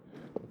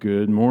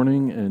Good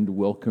morning and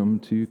welcome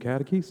to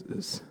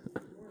Catechesis.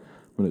 I'm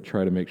going to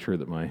try to make sure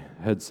that my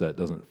headset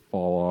doesn't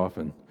fall off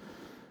and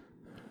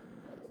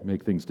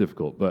make things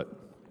difficult, but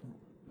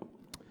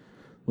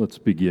let's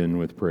begin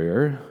with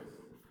prayer.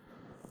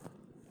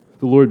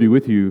 The Lord be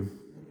with you.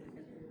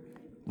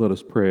 Let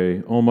us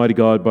pray. Almighty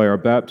God, by our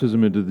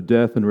baptism into the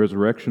death and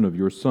resurrection of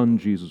your Son,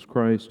 Jesus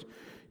Christ,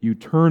 you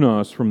turn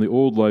us from the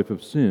old life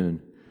of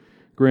sin.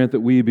 Grant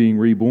that we, being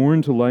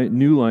reborn to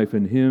new life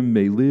in Him,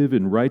 may live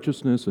in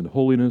righteousness and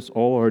holiness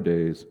all our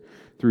days,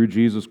 through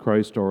Jesus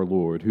Christ our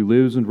Lord, who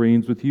lives and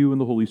reigns with you in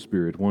the Holy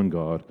Spirit, one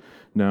God,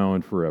 now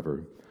and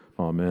forever.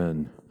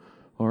 Amen.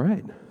 All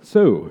right,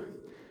 so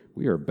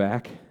we are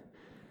back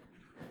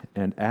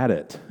and at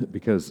it,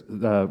 because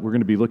we're going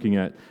to be looking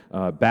at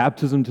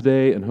baptism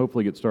today and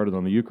hopefully get started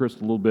on the Eucharist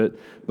a little bit.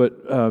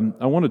 But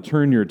I want to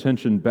turn your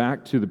attention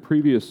back to the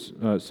previous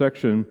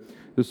section.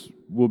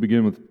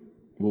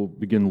 We'll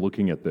begin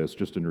looking at this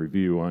just in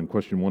review on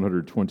question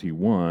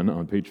 121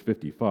 on page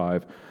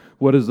 55.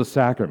 What is a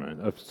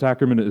sacrament? A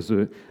sacrament is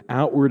an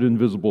outward and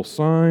visible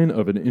sign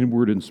of an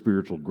inward and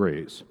spiritual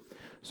grace.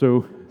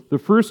 So the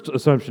first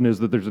assumption is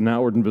that there's an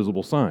outward and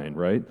visible sign,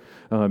 right?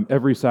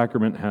 Every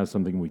sacrament has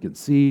something we can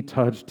see,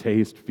 touch,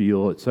 taste,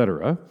 feel,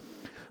 etc.,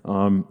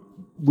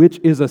 which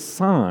is a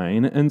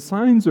sign, and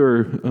signs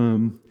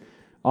are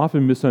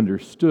often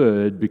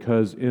misunderstood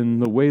because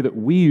in the way that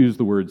we use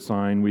the word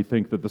sign, we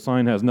think that the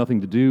sign has nothing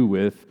to do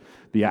with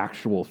the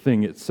actual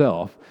thing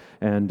itself.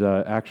 And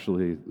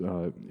actually,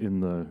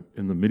 in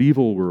the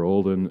medieval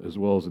world and as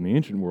well as in the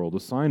ancient world, a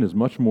sign is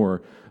much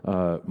more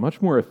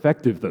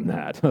effective than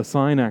that. A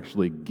sign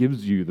actually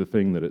gives you the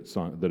thing that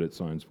it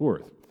signs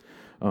forth.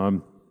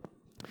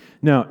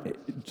 Now,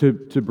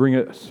 to bring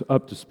us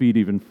up to speed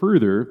even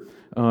further,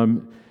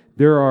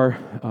 there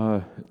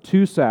are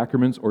two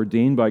sacraments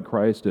ordained by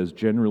Christ as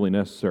generally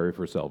necessary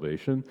for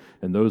salvation,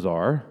 and those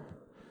are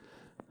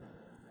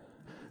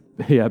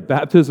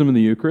baptism and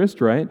the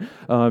Eucharist, right?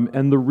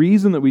 And the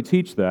reason that we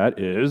teach that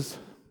is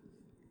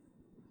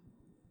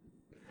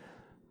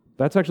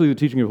that's actually the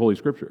teaching of Holy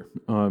Scripture.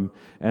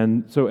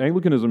 And so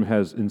Anglicanism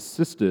has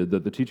insisted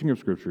that the teaching of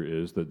Scripture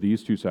is that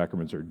these two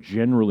sacraments are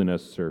generally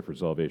necessary for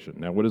salvation.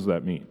 Now, what does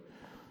that mean,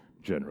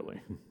 generally?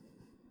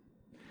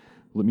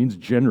 Well, it means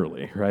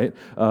generally, right?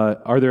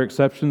 Are there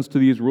exceptions to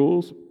these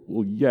rules?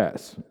 Well,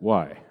 yes.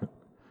 Why?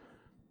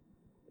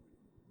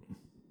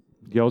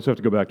 You always have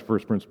to go back to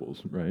first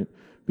principles, right?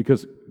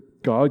 Because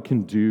God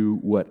can do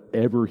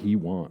whatever He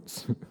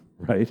wants,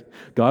 right?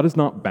 God is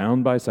not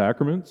bound by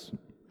sacraments,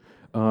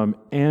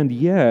 and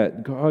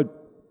yet God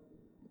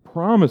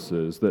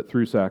promises that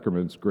through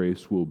sacraments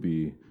grace will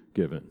be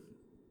given.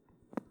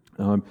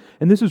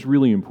 And this is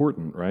really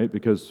important, right?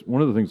 Because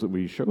one of the things that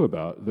we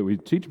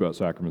teach about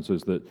sacraments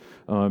is that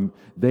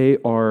they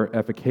are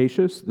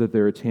efficacious, that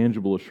they're a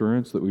tangible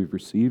assurance that we've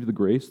received the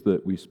grace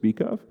that we speak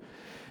of,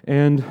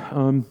 and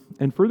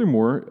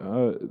furthermore,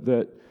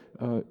 that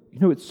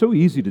it's so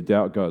easy to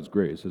doubt God's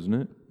grace, isn't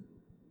it?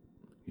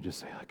 You just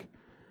say, like,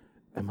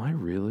 am I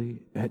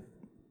really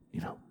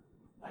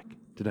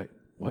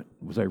what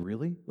was I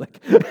really like?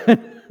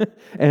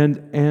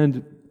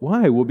 and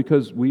why? Well,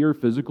 because we are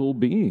physical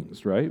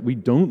beings, right? We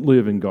don't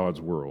live in God's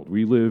world.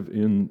 We live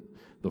in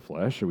the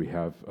flesh. We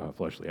have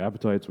fleshly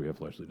appetites. We have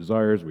fleshly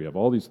desires. We have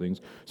all these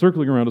things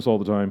circling around us all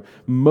the time.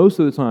 Most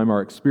of the time,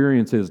 our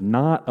experience is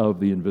not of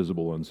the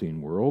invisible,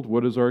 unseen world.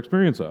 What is our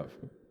experience of?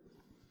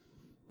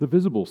 The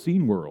visible,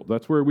 seen world.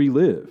 That's where we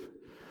live.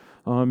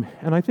 And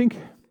I think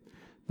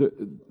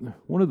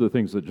one of the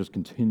things that just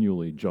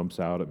continually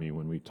jumps out at me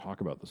when we talk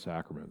about the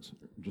sacraments,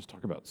 just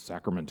talk about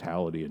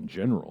sacramentality in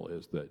general,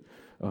 is that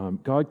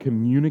God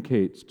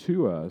communicates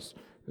to us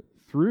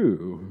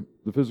through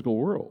the physical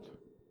world.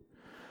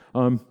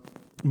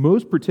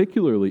 Most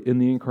particularly in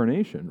the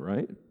Incarnation,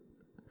 right?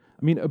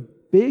 I mean, a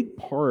big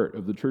part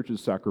of the Church's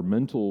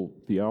sacramental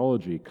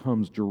theology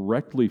comes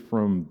directly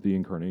from the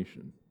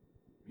Incarnation.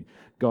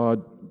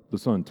 God, the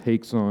Son,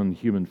 takes on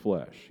human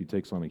flesh. He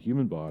takes on a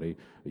human body,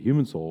 a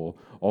human soul,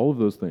 all of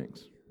those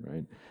things,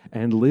 right?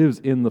 And lives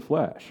in the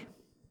flesh.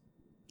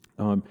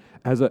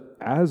 As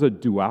a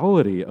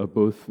duality of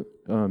both,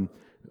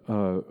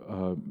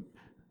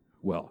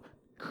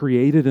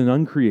 created and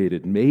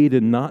uncreated, made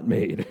and not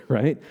made,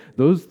 right?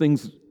 Those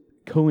things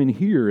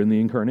co-inhere in the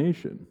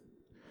Incarnation.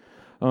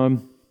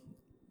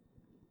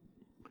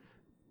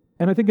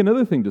 And I think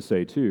another thing to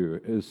say,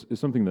 too, is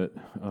something that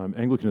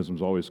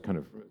Anglicanism's always kind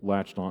of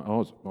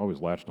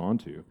always latched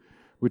onto,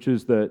 which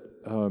is that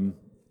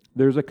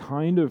there's a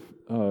kind of,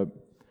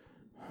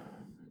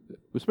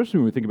 especially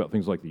when we think about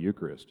things like the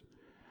Eucharist,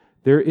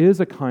 there is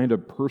a kind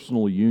of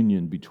personal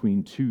union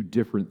between two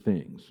different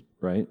things,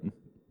 right?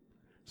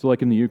 So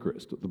like in the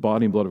Eucharist, the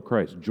body and blood of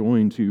Christ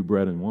joined to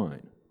bread and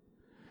wine.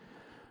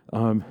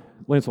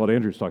 Lancelot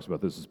Andrewes talks about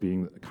this as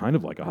being kind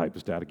of like a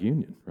hypostatic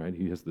union, right?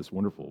 He has this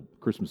wonderful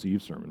Christmas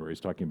Eve sermon where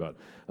he's talking about,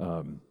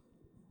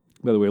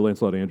 by the way,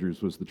 Lancelot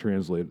Andrewes was the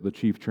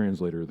chief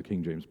translator of the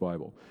King James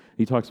Bible.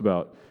 He talks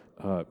about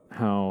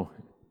how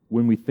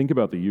when we think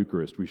about the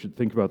Eucharist, we should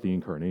think about the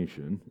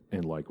Incarnation,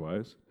 and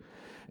likewise.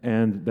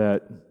 and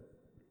that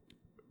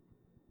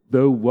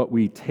though what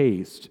we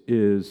taste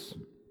is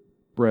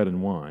bread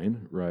and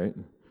wine, right,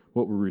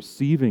 what we're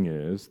receiving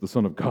is the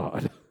Son of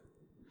God.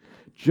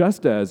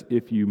 Just as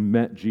if you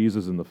met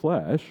Jesus in the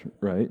flesh,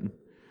 right,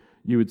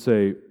 you would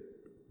say,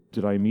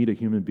 did I meet a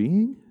human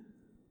being?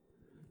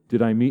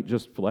 Did I meet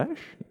just flesh?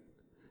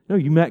 No,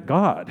 you met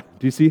God.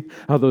 Do you see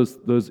how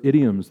those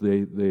idioms,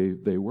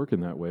 they work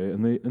in that way,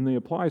 and they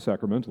apply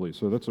sacramentally,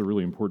 so that's a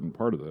really important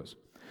part of this.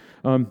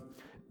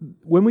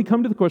 When we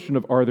come to the question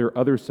of are there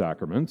other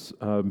sacraments,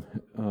 I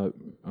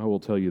will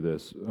tell you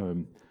this.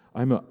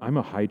 I'm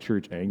a high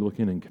church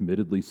Anglican, and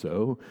committedly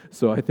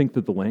so I think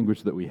that the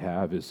language that we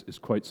have is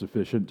quite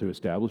sufficient to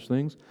establish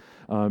things.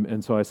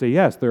 And so I say,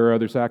 yes, there are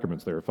other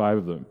sacraments. There are 5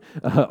 of them.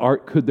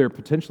 Could there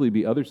potentially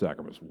be other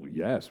sacraments? Well,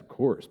 yes, of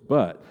course.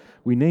 But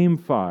we name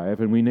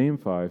 5, and we name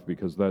 5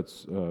 because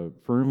that's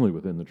firmly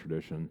within the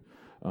tradition.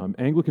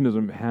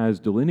 Anglicanism has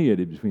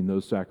delineated between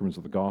those sacraments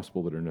of the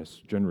gospel that are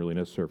generally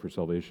necessary for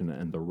salvation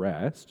and the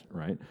rest,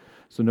 right?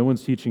 So no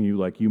one's teaching you,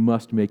 like, you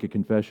must make a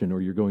confession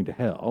or you're going to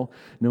hell.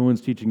 No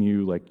one's teaching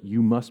you, like,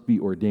 you must be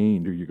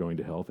ordained or you're going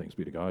to hell, thanks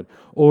be to God,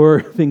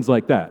 or things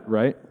like that,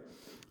 right?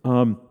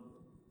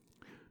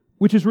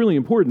 Which is really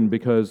important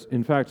because,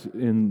 in fact,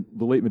 in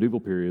the late medieval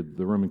period,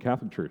 the Roman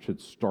Catholic Church had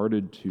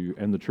started to,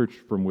 and the church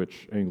from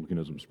which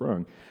Anglicanism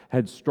sprung,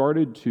 had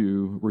started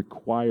to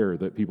require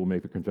that people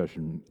make the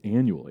confession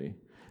annually,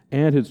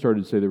 and had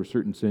started to say there were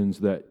certain sins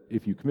that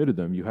if you committed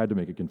them, you had to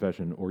make a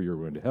confession or you were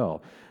going to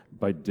hell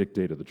by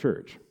dictate of the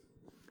church.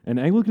 And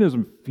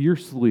Anglicanism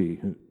fiercely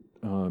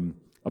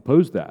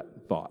opposed that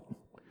thought.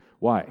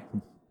 Why?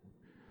 I'm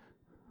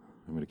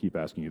going to keep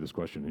asking you this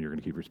question, and you're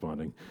going to keep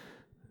responding.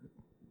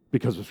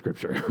 Because of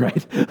Scripture,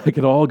 right? Like,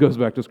 it all goes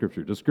back to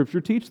Scripture. Does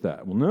Scripture teach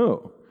that? Well,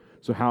 no.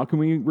 So how can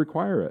we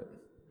require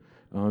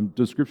it?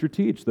 Does Scripture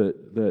teach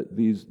that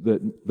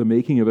the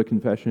making of a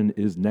confession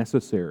is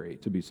necessary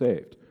to be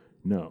saved?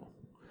 No.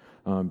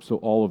 So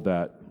all of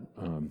that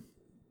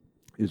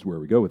is where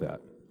we go with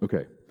that.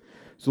 Okay.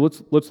 So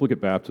let's look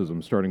at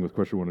baptism, starting with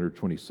question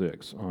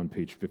 126 on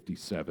page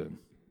 57.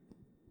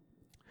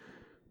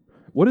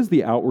 What is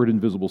the outward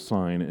and visible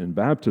sign in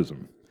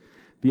baptism?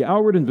 The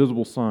outward and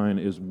visible sign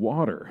is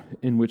water,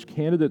 in which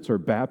candidates are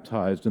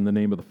baptized in the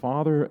name of the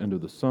Father, and of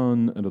the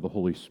Son, and of the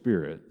Holy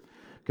Spirit.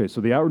 Okay,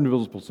 so the outward and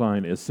visible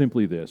sign is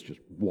simply this, just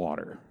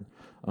water.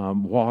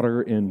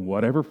 Water in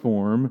whatever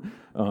form,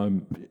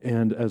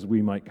 and as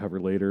we might cover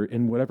later,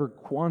 in whatever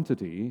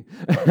quantity,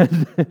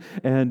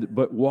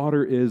 but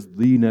water is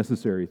the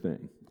necessary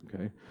thing,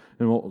 okay?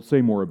 And we'll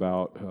say more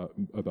about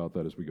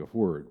that as we go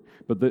forward.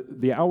 But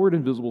the outward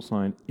and visible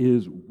sign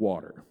is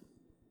water,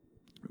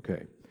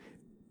 okay?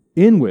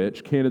 In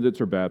which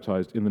candidates are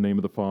baptized in the name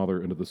of the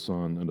Father, and of the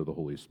Son, and of the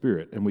Holy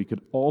Spirit. And we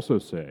could also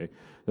say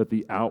that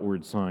the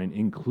outward sign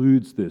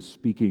includes this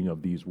speaking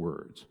of these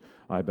words.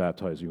 I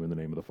baptize you in the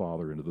name of the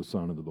Father, and of the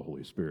Son, and of the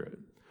Holy Spirit.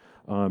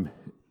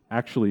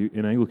 Actually,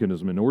 in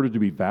Anglicanism, in order to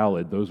be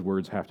valid, those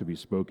words have to be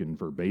spoken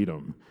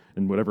verbatim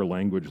in whatever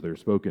language they're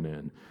spoken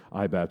in.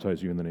 I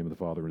baptize you in the name of the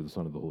Father, and of the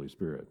Son, and of the Holy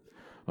Spirit.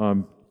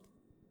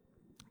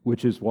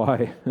 Which is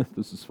why,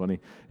 this is funny,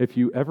 if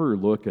you ever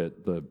look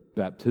at the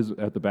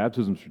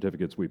baptism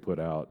certificates we put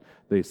out,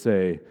 they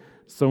say,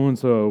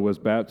 so-and-so was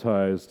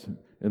baptized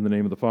in the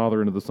name of the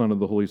Father and of the Son and of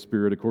the Holy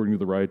Spirit according to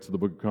the rites of the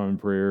Book of Common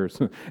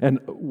Prayers. And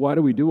why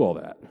do we do all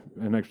that?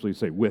 And actually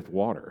say with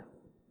water.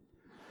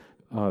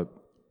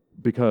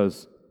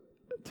 Because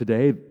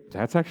today,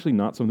 that's actually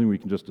not something we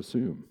can just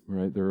assume,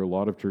 right? There are a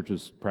lot of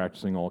churches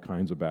practicing all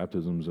kinds of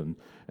baptisms,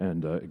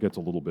 and it gets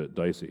a little bit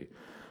dicey.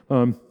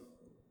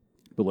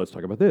 But let's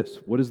talk about this.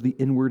 What is the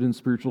inward and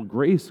spiritual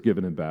grace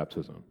given in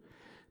baptism?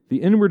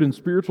 The inward and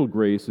spiritual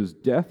grace is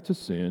death to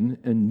sin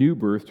and new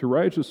birth to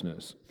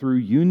righteousness through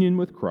union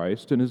with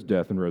Christ and his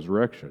death and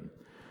resurrection.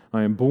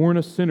 I am born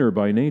a sinner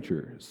by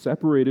nature,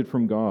 separated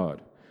from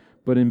God.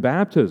 But in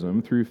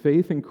baptism, through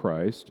faith in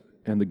Christ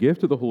and the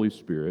gift of the Holy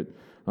Spirit,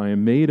 I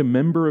am made a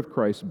member of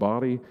Christ's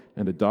body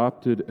and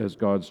adopted as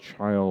God's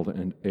child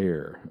and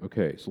heir.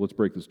 Okay, so let's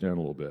break this down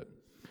a little bit.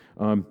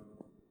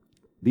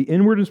 The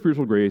inward and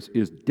spiritual grace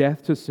is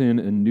death to sin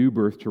and new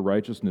birth to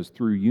righteousness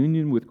through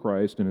union with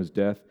Christ and his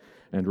death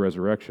and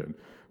resurrection.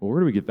 Well, where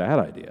do we get that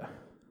idea?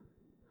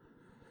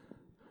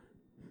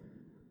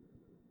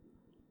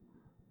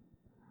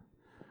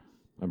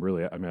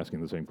 I'm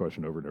asking the same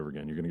question over and over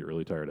again. You're going to get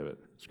really tired of it.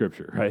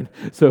 Scripture, right?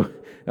 So,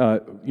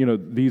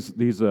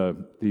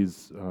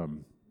 these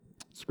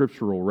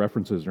scriptural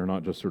references are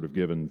not just sort of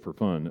given for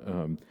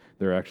fun.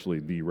 They're actually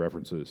the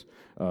references.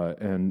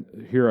 And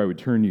here I would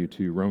turn you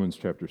to Romans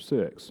chapter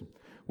 6,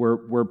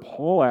 where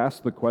Paul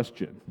asks the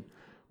question,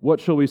 what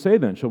shall we say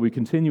then? Shall we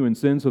continue in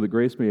sin so that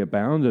grace may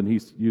abound? And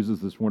he uses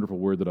this wonderful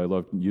word that I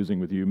love using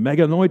with you,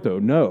 meganoito.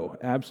 No,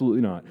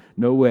 absolutely not.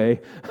 No way.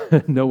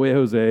 No way,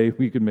 Jose.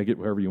 We can make it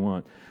however you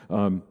want.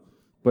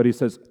 But he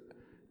says,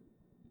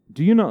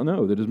 do you not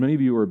know that as many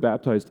of you who are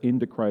baptized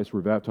into Christ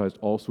were baptized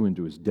also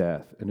into his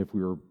death? And if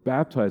we were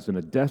baptized in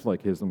a death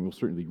like his, then we will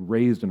certainly be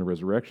raised in a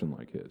resurrection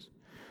like his.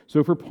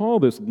 So for Paul,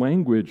 this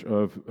language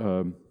of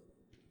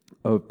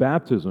of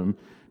baptism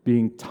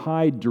being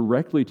tied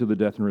directly to the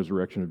death and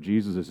resurrection of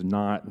Jesus is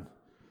not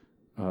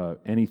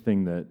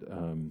anything that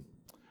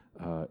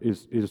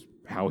is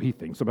how he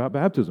thinks about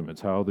baptism.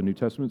 It's how the New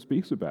Testament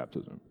speaks of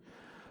baptism.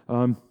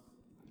 And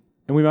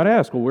we might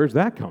ask, well, where's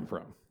that come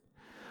from?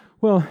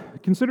 Well,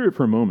 consider it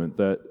for a moment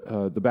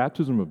that the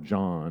baptism of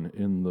John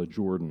in the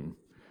Jordan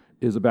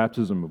is a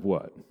baptism of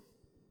what?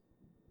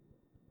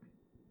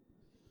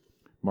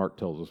 Mark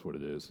tells us what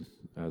it is,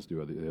 as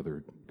do the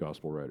other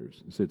gospel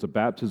writers. They say it's a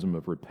baptism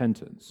of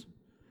repentance,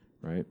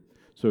 right?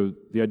 So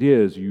the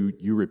idea is you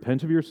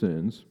repent of your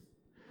sins,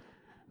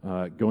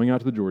 going out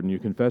to the Jordan, you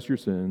confess your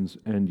sins,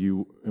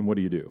 and what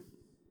do?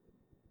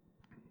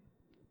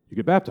 You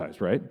get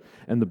baptized, right?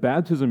 And the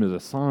baptism is a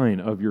sign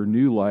of your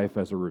new life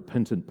as a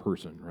repentant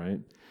person, right?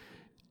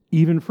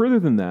 Even further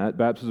than that,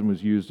 baptism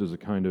was used as a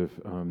kind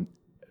of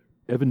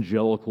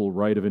evangelical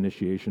rite of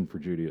initiation for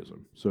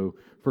Judaism. So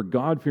for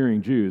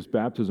God-fearing Jews,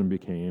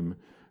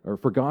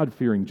 for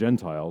God-fearing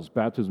Gentiles,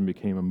 baptism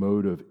became a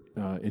mode of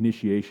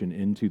initiation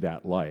into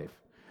that life,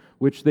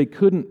 which they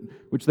couldn't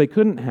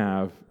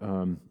have.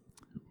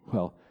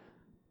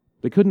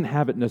 They couldn't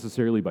have it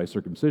necessarily by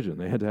circumcision.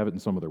 They had to have it in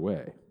some other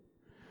way.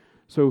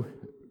 So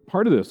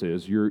part of this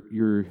is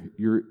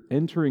you're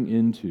entering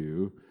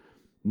into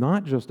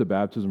not just a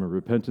baptism of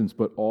repentance,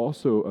 but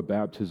also a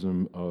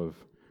baptism of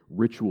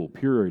ritual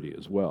purity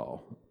as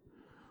well,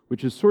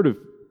 which is sort of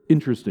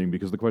interesting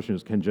because the question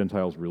is, can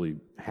Gentiles really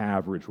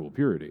have ritual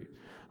purity?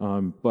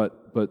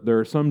 But there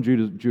are some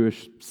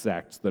Jewish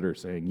sects that are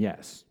saying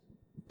yes,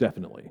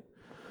 definitely.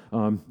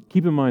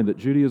 Keep in mind that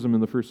Judaism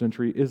in the first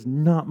century is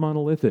not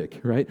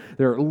monolithic, right?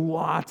 There are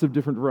lots of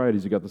different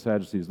varieties. You've got the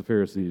Sadducees, the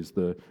Pharisees,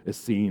 the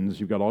Essenes.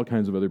 You've got all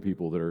kinds of other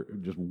people that are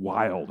just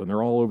wild, and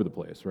they're all over the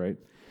place, right?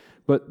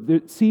 But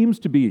it seems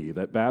to be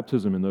that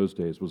baptism in those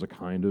days was a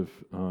kind of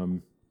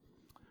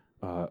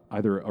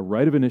either a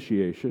rite of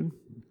initiation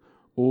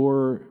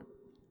or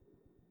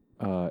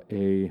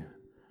a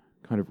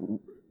kind of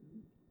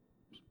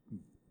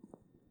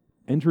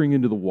entering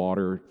into the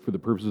water for the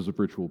purposes of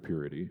ritual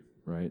purity,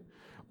 right?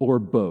 Or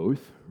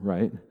both,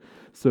 right?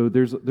 So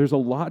there's a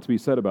lot to be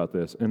said about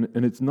this, and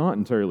it's not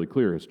entirely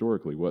clear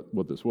historically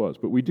what this was.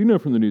 But we do know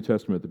from the New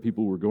Testament that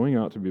people were going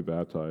out to be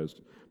baptized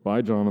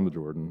by John on the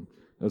Jordan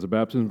as a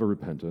baptism of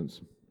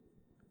repentance.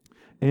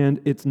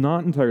 And it's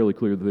not entirely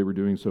clear that they were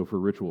doing so for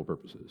ritual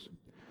purposes.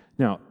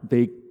 Now,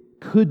 they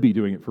could be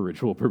doing it for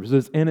ritual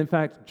purposes, and in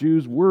fact,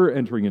 Jews were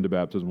entering into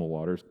baptismal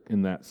waters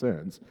in that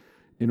sense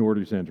in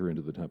order to enter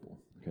into the temple.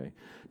 Okay.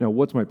 Now,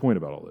 what's my point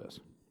about all this?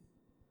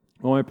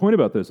 Well, my point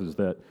about this is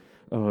that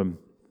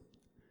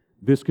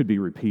this could be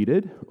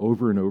repeated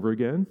over and over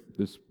again,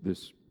 this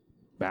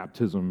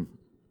baptism.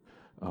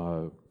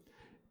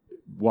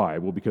 Why?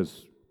 Well,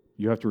 because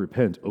you have to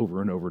repent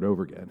over and over and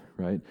over again,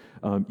 right?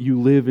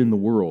 You live in the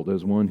world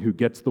as one who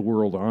gets the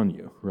world on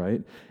you,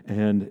 right?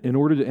 And in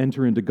order to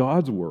enter into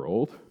God's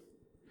world,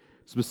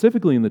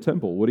 specifically in the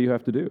temple, what do you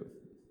have to do?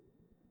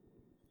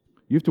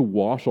 You have to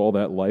wash all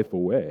that life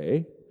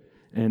away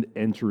and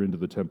enter into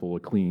the temple a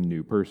clean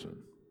new person,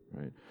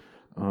 right?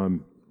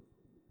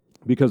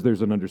 Because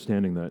there's an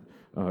understanding that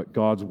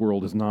God's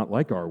world is not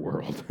like our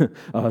world,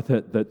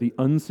 that the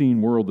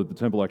unseen world that the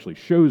temple actually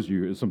shows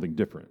you is something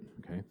different,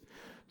 okay?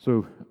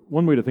 So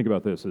one way to think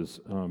about this is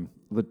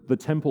the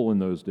temple in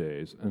those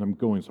days, and I'm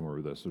going somewhere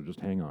with this, so just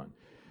hang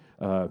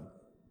on,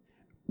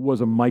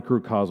 was a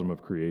microcosm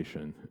of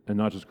creation, and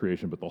not just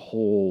creation, but the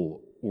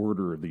whole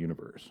order of the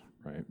universe,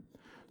 right?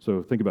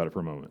 So think about it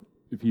for a moment.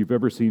 If you've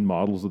ever seen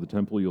models of the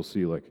temple, you'll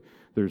see like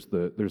there's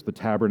the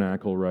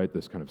tabernacle, right?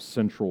 This kind of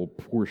central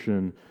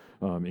portion,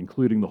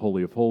 including the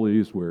Holy of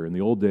Holies, where in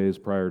the old days,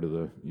 prior to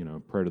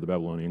the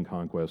Babylonian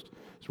conquest,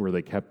 is where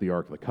they kept the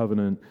Ark of the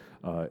Covenant.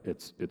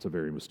 It's a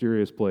very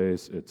mysterious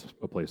place. It's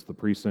a place the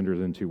priest enters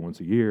into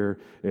once a year.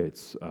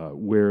 It's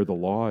where the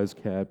law is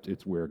kept.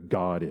 It's where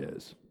God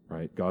is,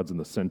 right? God's in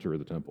the center of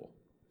the temple.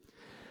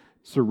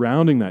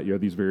 Surrounding that, you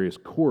have these various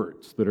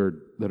courts that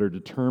are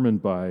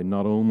determined by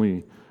not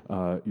only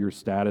your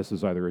status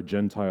as either a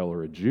Gentile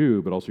or a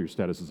Jew, but also your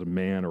status as a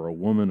man or a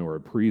woman or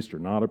a priest or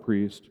not a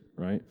priest,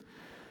 right?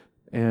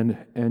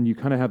 And you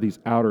kind of have these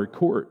outer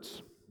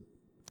courts.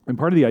 And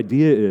part of the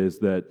idea is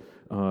that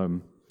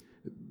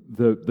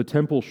the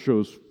temple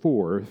shows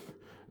forth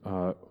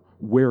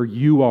where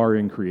you are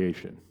in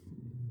creation.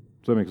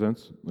 Does that make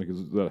sense? Like,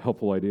 is that a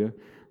helpful idea?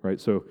 Right?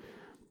 So,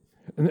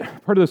 and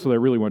part of this that I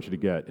really want you to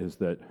get is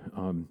that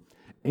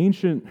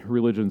ancient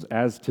religions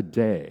as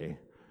today,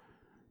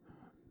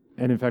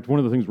 and in fact, one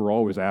of the things we're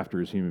always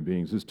after as human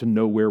beings is to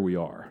know where we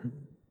are.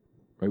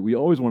 Right? We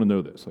always want to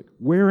know this. Like,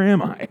 where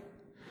am I?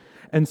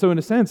 And so in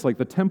a sense, like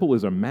the temple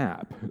is a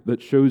map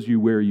that shows you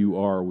where you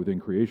are within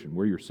creation,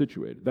 where you're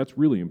situated. That's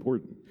really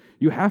important.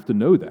 You have to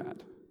know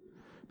that.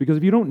 Because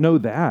if you don't know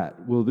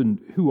that, well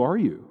then who are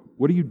you?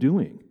 What are you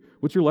doing?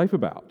 What's your life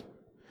about?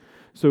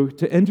 So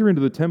to enter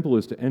into the temple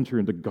is to enter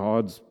into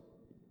God's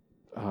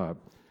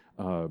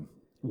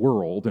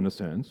world, in a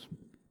sense.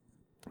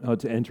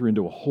 To enter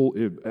into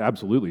it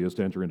absolutely is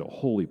to enter into a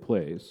holy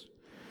place.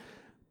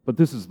 But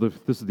this is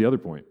the other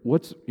point.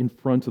 What's in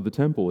front of the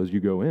temple as you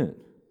go in?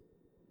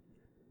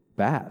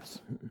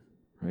 Baths,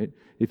 right?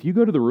 If you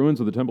go to the ruins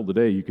of the temple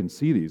today, you can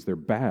see these. They're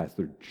baths.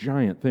 They're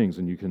giant things,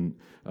 and you can.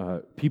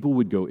 People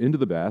would go into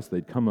the baths.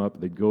 They'd come up.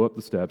 They'd go up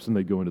the steps, and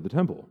they'd go into the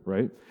temple,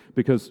 right?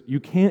 Because you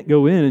can't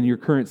go in your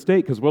current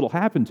state, because what'll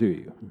happen to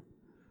you?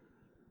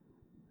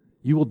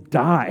 You will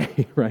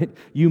die, right?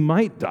 You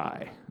might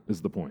die,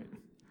 is the point.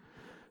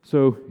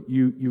 So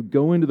you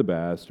go into the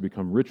baths to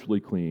become ritually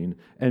clean,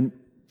 and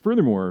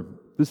furthermore,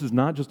 this is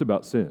not just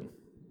about sin.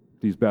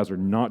 These baths are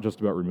not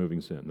just about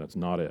removing sin. That's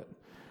not it.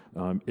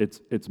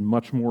 It's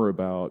much more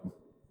about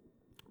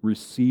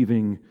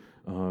receiving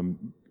a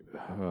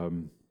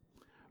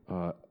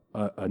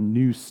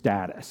new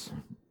status,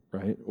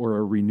 right, or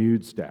a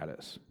renewed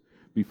status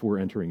before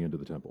entering into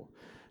the temple.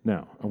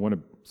 Now, I want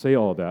to say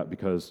all of that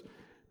because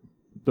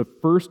the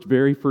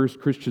very first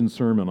Christian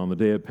sermon on the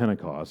day of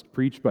Pentecost,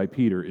 preached by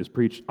Peter, is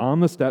preached on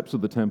the steps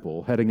of the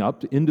temple, heading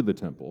up into the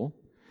temple,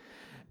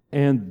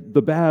 and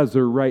the baths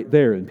are right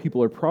there, and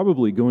people are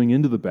probably going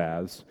into the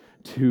baths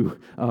to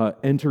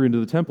enter into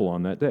the temple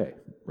on that day,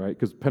 right?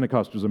 Because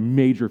Pentecost was a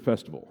major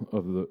festival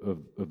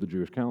of the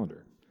Jewish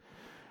calendar.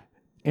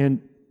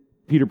 And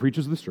Peter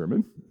preaches the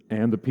sermon,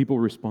 and the people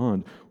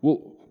respond,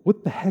 well,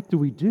 what the heck do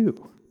we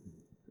do?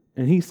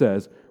 And he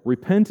says,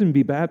 repent and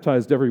be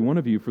baptized, every one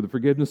of you, for the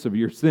forgiveness of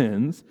your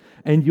sins,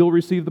 and you'll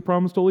receive the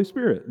promised Holy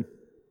Spirit.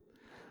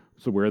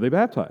 So where are they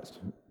baptized?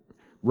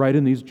 Right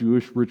in these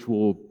Jewish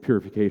ritual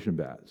purification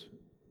baths,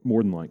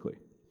 more than likely.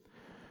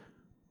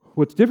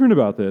 What's different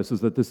about this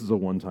is that this is a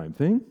one-time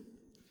thing.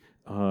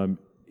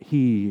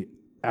 He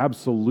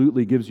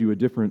absolutely gives you a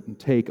different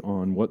take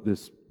on what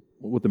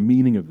the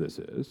meaning of this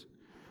is.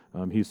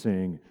 He's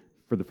saying,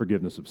 for the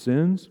forgiveness of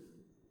sins,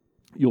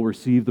 you'll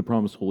receive the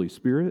promised Holy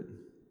Spirit,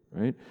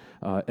 right?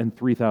 And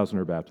 3,000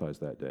 are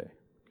baptized that day.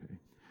 Okay?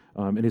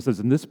 And he says,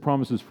 and this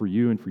promise is for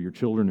you and for your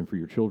children and for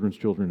your children's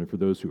children and for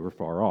those who are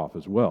far off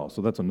as well.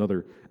 So that's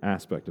another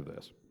aspect of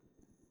this.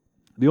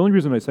 The only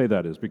reason I say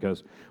that is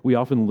because we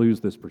often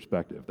lose this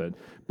perspective that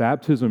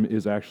baptism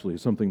is actually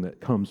something that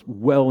comes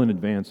well in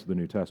advance of the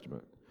New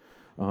Testament,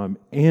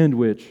 and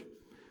which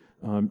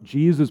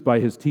Jesus, by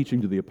his teaching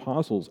to the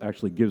apostles,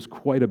 actually gives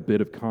quite a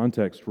bit of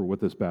context for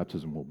what this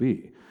baptism will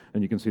be.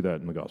 And you can see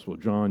that in the Gospel of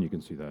John. You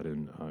can see that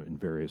in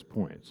various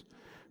points.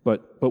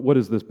 But what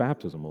is this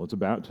baptism? Well, it's a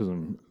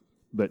baptism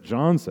that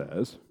John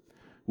says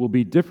will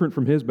be different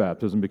from his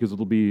baptism because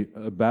it'll be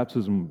a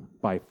baptism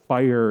by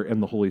fire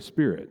and the Holy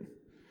Spirit.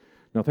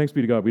 Now, thanks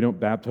be to God, we don't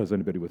baptize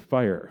anybody with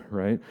fire,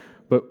 right?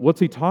 But what's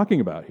he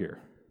talking about here?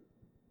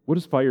 What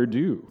does fire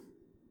do?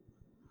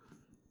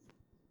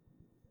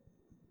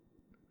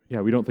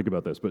 Yeah, we don't think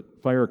about this, but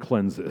fire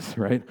cleanses,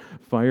 right?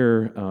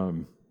 Fire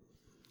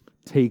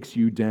takes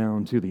you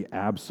down to the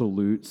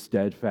absolute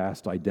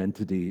steadfast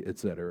identity,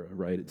 etc.,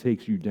 right? It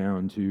takes you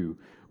down to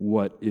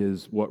what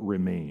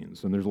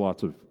remains. And there's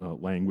lots of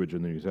language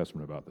in the New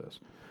Testament about this.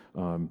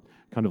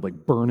 Kind of like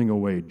burning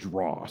away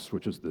dross,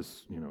 which is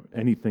this,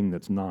 anything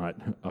that's not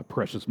a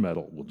precious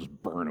metal will just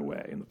burn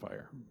away in the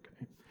fire.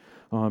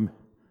 Okay.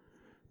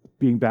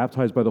 Being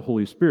baptized by the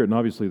Holy Spirit, and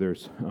obviously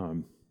there's,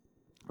 on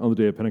the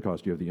day of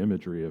Pentecost, you have the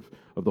imagery of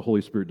the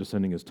Holy Spirit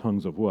descending as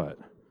tongues of what?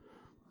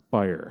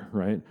 Fire,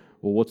 right?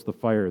 Well, what's the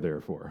fire there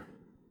for?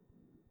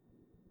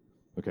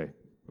 Okay,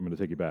 I'm going to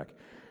take you back.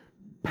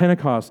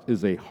 Pentecost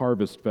is a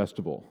harvest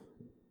festival.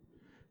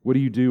 What do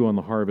you do on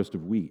the harvest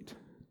of wheat?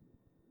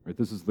 Right,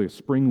 this is the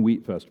spring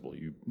wheat festival.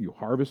 You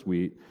harvest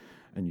wheat,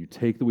 and you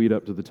take the wheat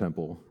up to the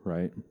temple,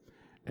 right?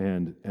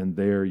 And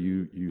there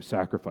you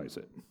sacrifice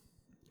it.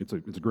 It's a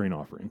grain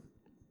offering.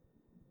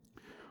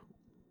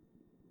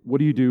 What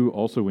do you do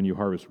also when you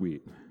harvest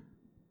wheat?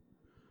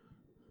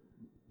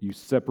 You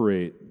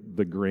separate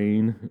the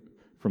grain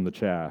from the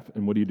chaff,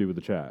 and what do you do with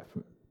the chaff?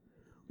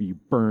 You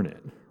burn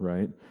it,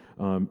 right?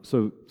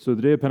 So the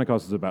day of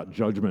Pentecost is about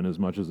judgment as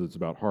much as it's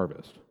about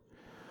harvest.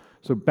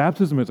 So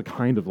baptism is a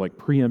kind of like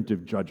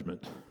preemptive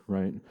judgment,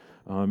 right?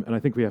 And I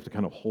think we have to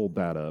kind of hold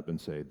that up and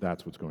say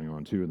that's what's going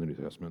on too in the New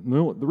Testament.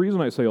 The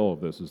reason I say all of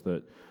this is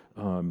that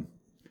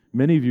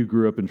many of you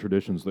grew up in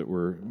traditions that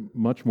were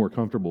much more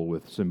comfortable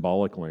with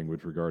symbolic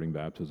language regarding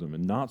baptism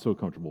and not so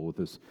comfortable with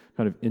this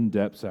kind of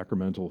in-depth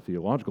sacramental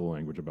theological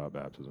language about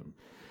baptism.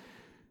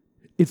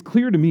 It's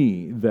clear to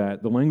me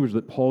that the language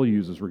that Paul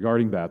uses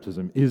regarding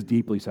baptism is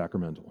deeply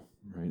sacramental,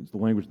 right? It's the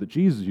language that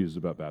Jesus uses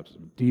about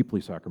baptism, deeply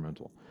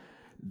sacramental.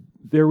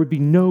 There would be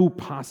no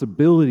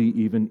possibility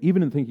even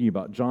in thinking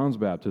about John's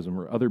baptism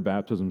or other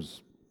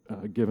baptisms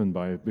given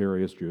by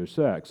various Jewish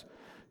sects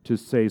to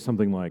say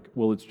something like,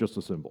 well, it's just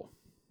a symbol,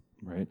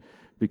 right?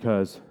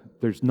 Because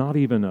there's not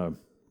even a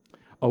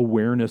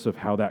awareness of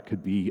how that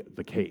could be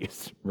the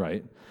case,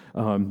 right?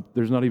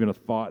 There's not even a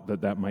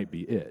thought that might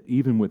be it,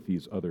 even with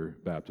these other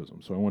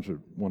baptisms. So I want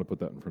to put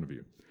that in front of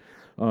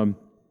you.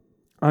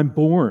 I'm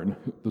born,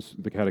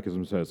 the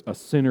Catechism says, a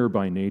sinner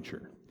by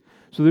nature.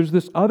 So there's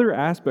this other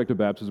aspect of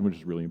baptism which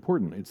is really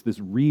important. It's this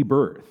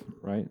rebirth,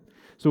 right?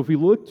 So if we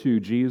look to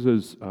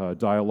Jesus'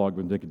 dialogue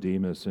with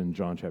Nicodemus in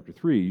John chapter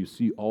 3, you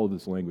see all of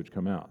this language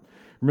come out.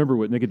 Remember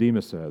what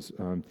Nicodemus says.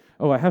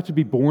 I have to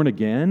be born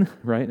again,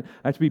 right?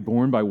 I have to be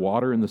born by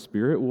water and the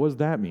Spirit. What does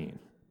that mean?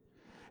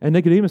 And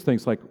Nicodemus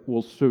thinks like,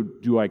 well, so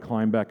do I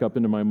climb back up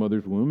into my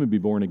mother's womb and be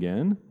born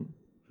again?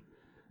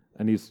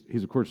 And he's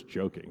of course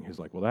joking. He's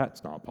like, well,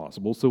 that's not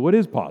possible. So what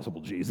is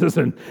possible, Jesus?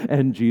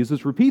 And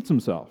Jesus repeats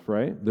himself,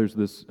 right? There's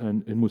this,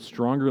 and with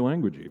stronger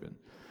language even.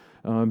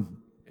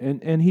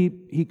 And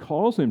he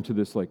calls him to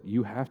this, like,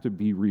 you have to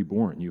be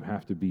reborn. You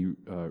have to be,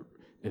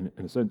 in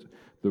a sense,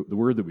 the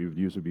word that we would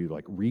use would be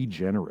like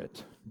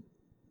regenerate,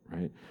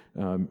 right?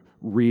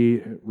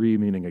 Re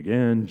meaning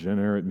again,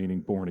 generate meaning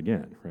born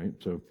again, right?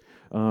 So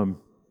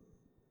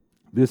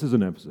this is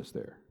an emphasis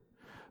there.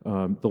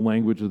 The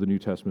language of the New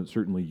Testament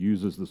certainly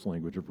uses this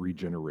language of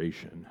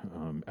regeneration,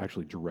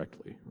 actually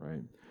directly,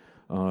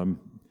 right?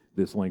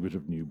 This language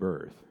of new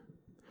birth.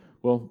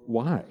 Well,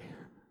 why?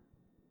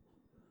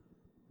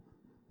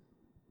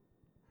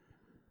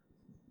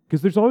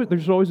 Because there's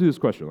always this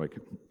question, like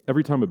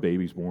every time a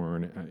baby's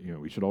born,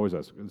 we should always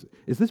ask,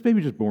 is this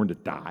baby just born to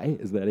die?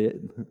 Is that it?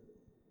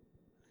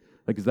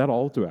 Like, is that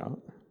all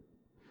throughout?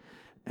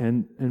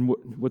 And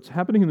what's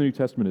happening in the New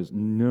Testament is,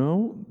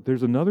 no,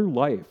 there's another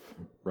life,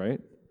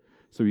 right?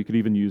 So you could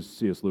even use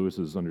C.S.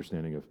 Lewis's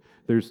understanding of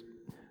there's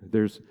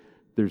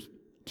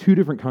two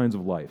different kinds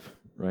of life,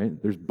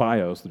 right? There's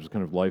bios, which is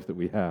kind of life that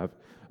we have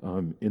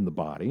in the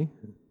body,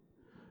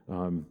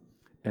 and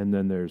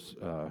then there's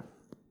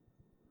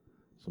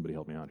somebody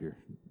help me out here.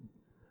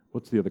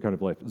 What's the other kind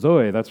of life?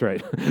 Zoe, that's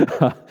right.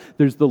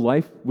 There's the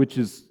life which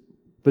is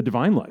the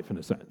divine life in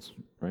a sense,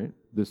 right?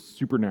 This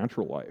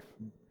supernatural life.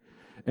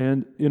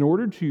 And in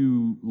order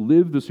to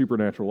live the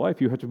supernatural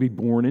life, you have to be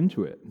born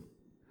into it.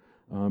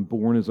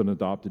 Born as an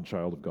adopted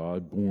child of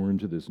God, born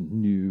to this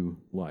new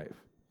life.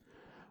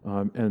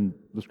 And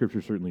the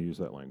scriptures certainly use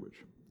that language.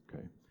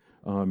 Okay,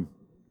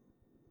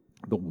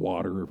 the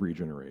water of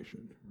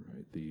regeneration,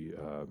 right?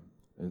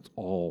 And it's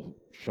all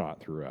shot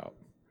throughout.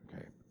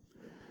 Okay,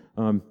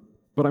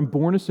 but I'm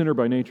born a sinner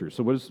by nature.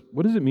 So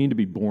what does it mean to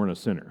be born a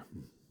sinner?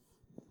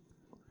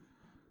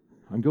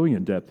 I'm going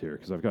in depth here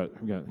because I've got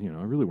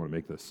I really want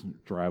to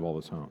drive all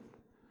this home.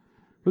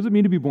 What does it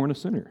mean to be born a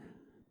sinner?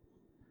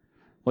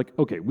 Like,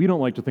 okay, we don't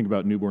like to think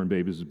about newborn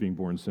babies as being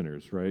born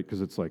sinners, right?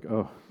 Because it's like,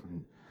 oh,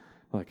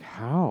 like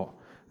how?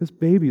 This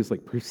baby is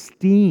like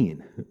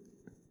pristine.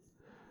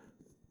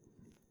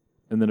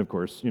 And then, of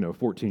course,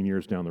 14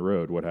 years down the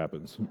road, what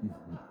happens?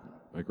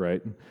 Like,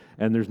 right?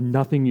 And there's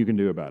nothing you can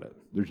do about it.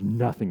 There's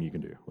nothing you can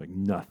do, like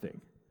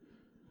nothing.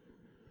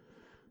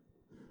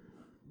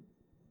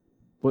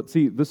 But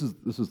see, this is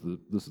the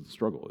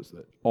struggle, is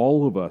that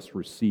all of us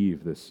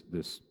receive this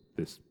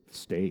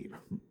stain,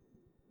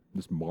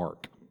 this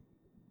mark.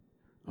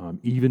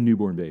 Even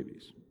newborn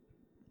babies.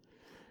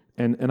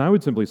 And I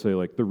would simply say,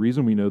 like, the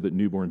reason we know that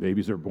newborn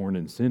babies are born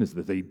in sin is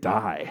that they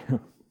die.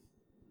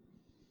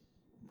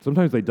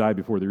 Sometimes they die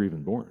before they're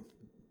even born.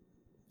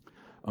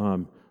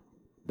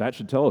 That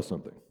should tell us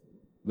something,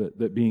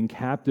 that being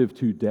captive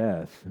to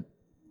death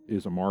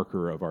is a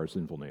marker of our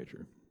sinful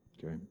nature,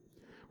 okay?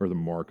 Or the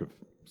mark of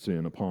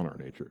sin upon our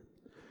nature.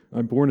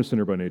 I'm born a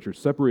sinner by nature,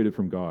 separated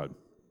from God.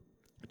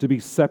 To be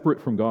separate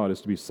from God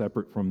is to be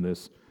separate from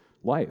this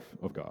life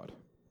of God.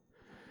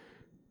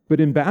 But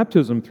in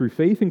baptism, through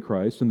faith in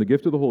Christ and the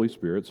gift of the Holy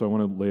Spirit, so I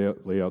want to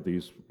lay out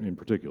these in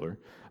particular,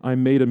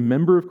 I'm made a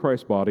member of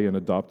Christ's body and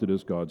adopted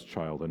as God's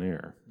child and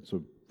heir.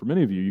 So for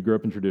many of you, you grew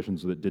up in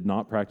traditions that did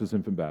not practice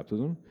infant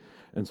baptism,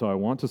 and so I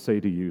want to say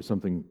to you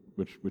something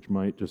which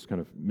might just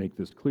kind of make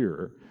this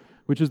clearer,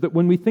 which is that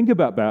when we think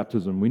about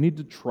baptism, we need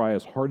to try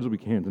as hard as we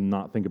can to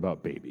not think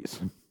about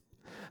babies.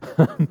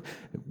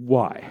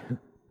 Why?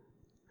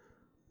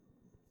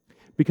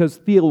 Because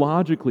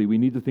theologically, we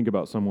need to think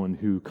about someone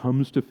who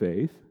comes to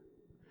faith,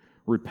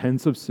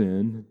 repents of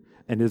sin,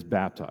 and is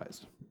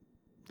baptized.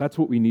 That's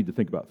what we need to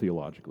think about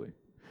theologically.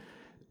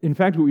 In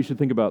fact, what we should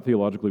think about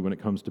theologically when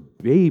it comes to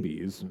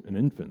babies and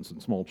infants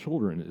and small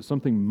children is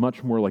something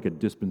much more like a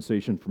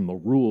dispensation from the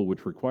rule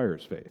which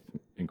requires faith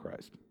in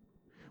Christ,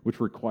 which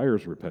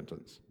requires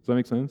repentance. Does that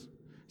make sense?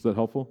 Is that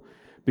helpful?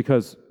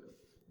 Because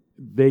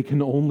they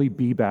can only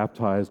be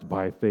baptized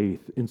by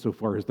faith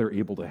insofar as they're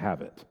able to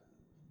have it,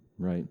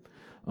 right?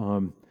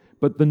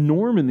 But the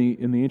norm in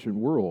the ancient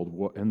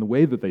world, and the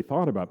way that they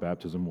thought about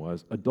baptism,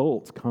 was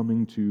adults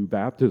coming to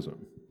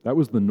baptism. That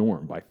was the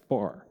norm by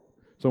far.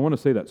 So I want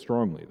to say that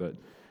strongly, that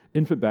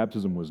infant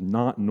baptism was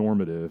not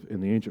normative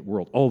in the ancient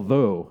world,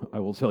 although I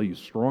will tell you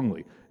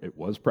strongly, it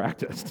was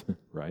practiced,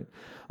 right?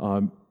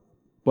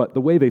 But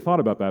the way they thought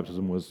about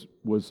baptism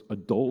was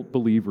adult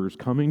believers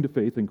coming to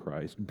faith in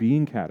Christ,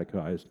 being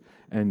catechized,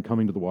 and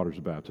coming to the waters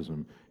of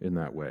baptism in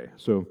that way.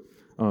 So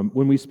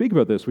when we speak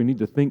about this, we need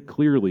to think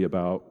clearly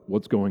about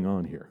what's going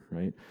on here,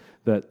 right?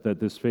 That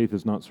this faith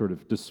is not sort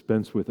of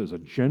dispensed with as a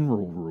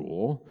general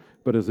rule,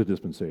 but as a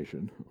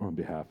dispensation on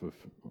behalf of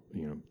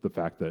the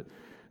fact that,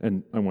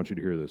 and I want you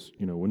to hear this,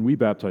 when we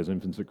baptize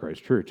infants at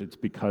Christ Church, it's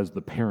because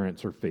the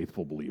parents are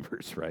faithful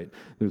believers, right?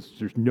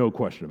 There's no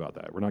question about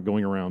that. We're not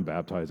going around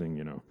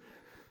baptizing,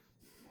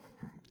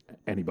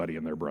 anybody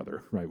and their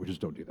brother, right? We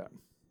just don't do that.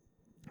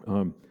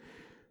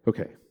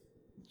 Okay,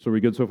 so are we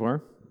good so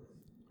far?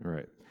 All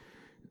right.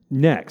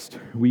 Next,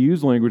 we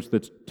use language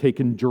that's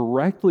taken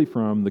directly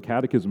from the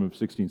Catechism of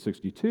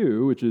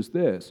 1662, which is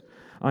this: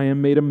 I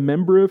am made a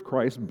member of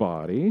Christ's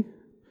body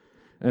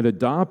and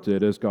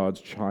adopted as God's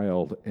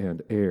child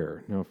and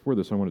heir. Now, for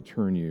this, I want to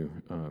turn you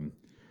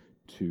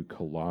to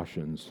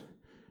Colossians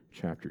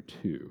chapter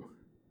 2.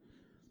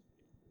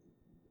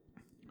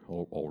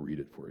 I'll read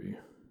it for you.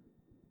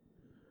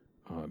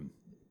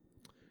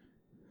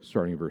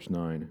 Starting in verse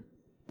 9.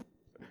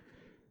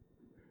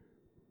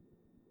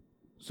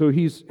 So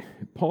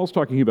Paul's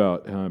talking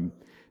about,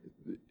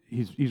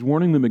 he's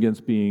warning them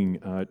against being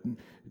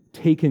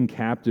taken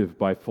captive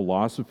by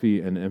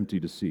philosophy and empty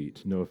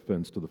deceit. No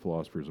offense to the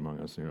philosophers among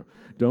us,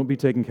 Don't be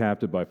taken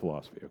captive by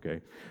philosophy,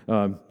 okay?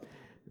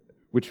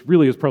 Which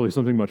really is probably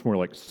something much more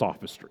like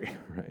sophistry,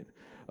 right?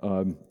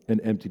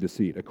 And empty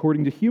deceit,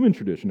 according to human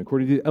tradition,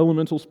 according to the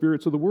elemental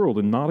spirits of the world,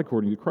 and not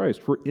according to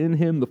Christ. For in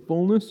him the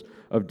fullness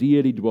of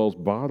deity dwells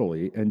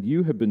bodily, and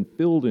you have been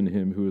filled in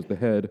him who is the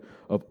head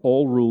of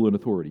all rule and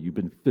authority. You've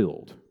been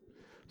filled.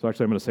 So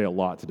actually, I'm going to say a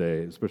lot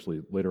today,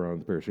 especially later on in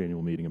the parish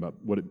annual meeting, about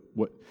what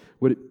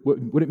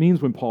it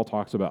means when Paul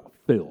talks about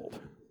filled.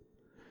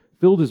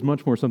 Filled is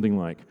much more something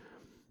like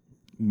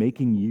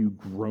making you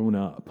grown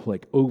up,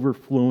 like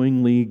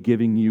overflowingly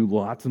giving you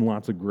lots and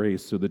lots of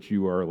grace so that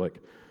you are like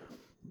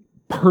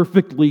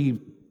perfectly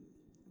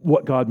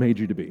what God made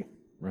you to be,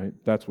 right?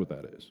 That's what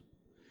that is.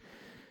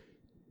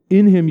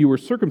 In him you were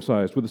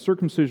circumcised with a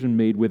circumcision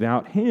made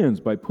without hands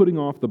by putting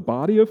off the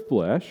body of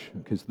flesh,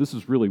 because this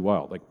is really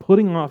wild, like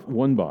putting off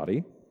one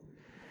body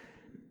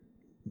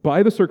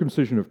by the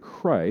circumcision of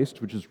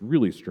Christ, which is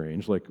really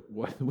strange. Like,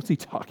 what's he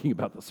talking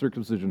about, the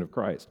circumcision of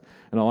Christ?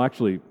 And I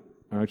actually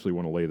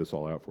want to lay this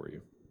all out for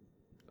you.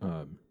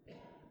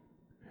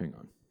 Hang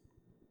on.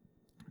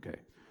 Okay.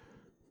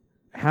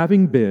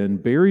 Having been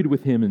buried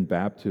with him in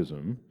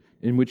baptism,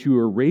 in which you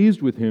were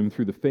raised with him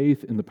through the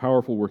faith in the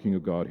powerful working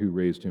of God who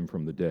raised him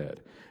from the dead.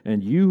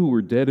 And you who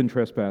were dead in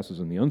trespasses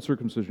and the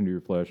uncircumcision of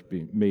your flesh,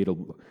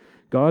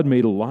 God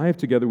made alive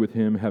together with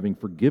him, having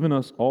forgiven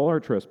us all our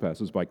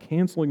trespasses by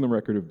canceling the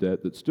record of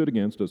debt that stood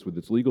against us with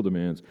its legal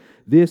demands.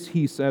 This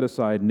he set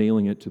aside,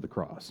 nailing it to the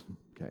cross.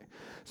 Okay.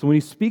 So when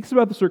he speaks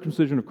about the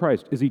circumcision of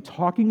Christ, is he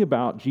talking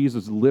about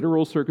Jesus'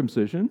 literal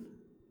circumcision?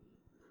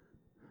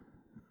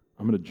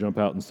 I'm going to jump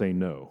out and say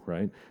no,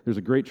 right? There's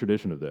a great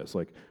tradition of this.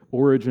 Like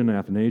Origen,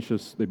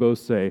 Athanasius, they both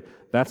say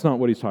that's not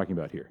what he's talking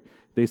about here.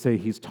 They say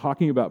he's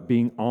talking about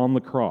being on the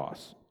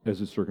cross as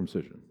his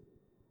circumcision.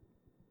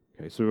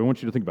 Okay, so I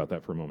want you to think about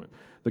that for a moment.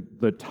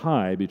 The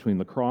tie between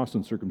the cross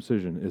and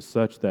circumcision is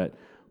such that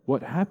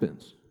what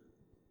happens?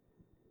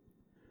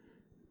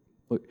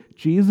 Look,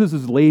 Jesus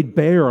is laid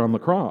bare on the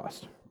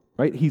cross,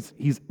 right? He's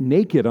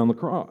naked on the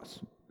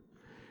cross.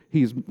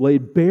 He's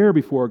laid bare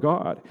before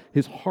God.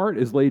 His heart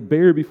is laid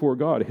bare before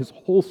God. His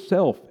whole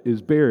self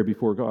is bare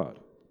before God.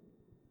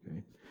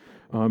 Okay?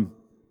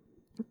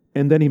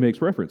 And then he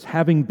makes reference,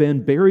 having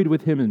been buried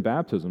with him in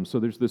baptism. So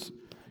there's this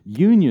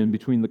union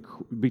between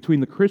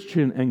the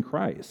Christian and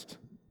Christ.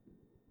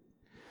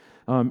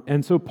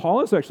 And so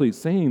Paul is actually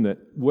saying that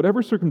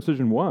whatever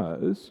circumcision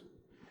was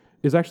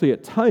is actually a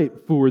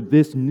type for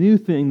this new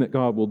thing that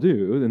God will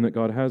do and that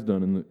God has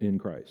done in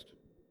Christ.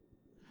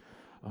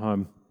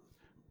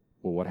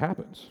 Well, what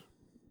happens?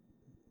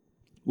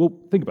 Well,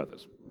 think about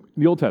this.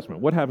 In the Old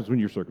Testament, what happens when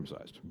you're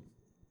circumcised?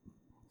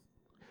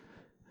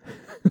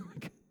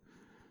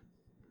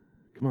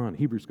 Come on,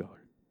 Hebrew scholar.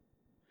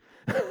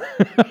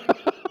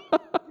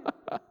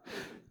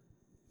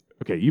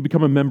 Okay, you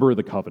become a member of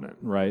the covenant,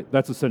 right?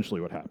 That's essentially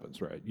what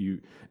happens, right?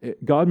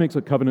 God makes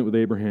a covenant with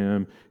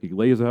Abraham. He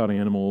lays out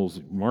animals,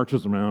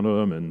 marches around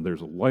them, and there's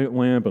a light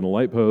lamp and a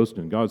light post,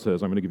 and God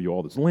says, I'm going to give you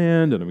all this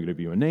land, and I'm going to give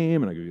you a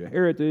name, and I'm going to give you a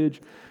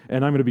heritage,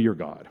 and I'm going to be your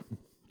God,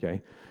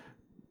 okay?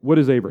 What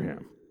is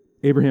Abraham?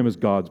 Abraham is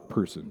God's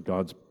person,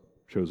 God's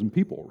chosen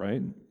people,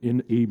 right?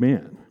 In a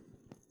man.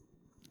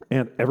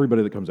 And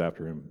everybody that comes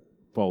after him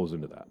follows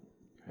into that.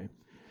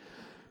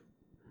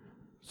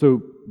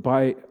 So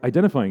by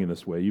identifying in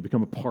this way, you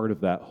become a part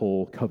of that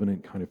whole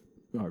covenant kind of,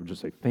 I would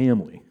just say,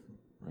 family,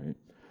 right?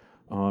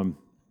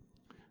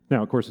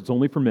 Now, of course, it's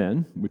only for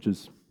men, which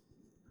is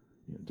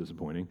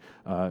disappointing.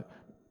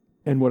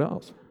 And what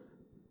else?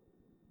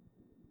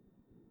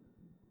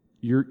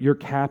 You're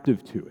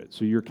captive to it.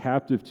 So you're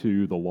captive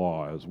to the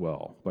law as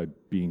well by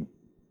being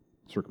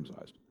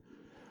circumcised,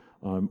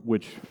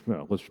 which,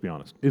 well, let's just be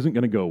honest, isn't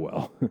going to go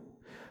well,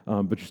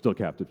 but you're still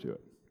captive to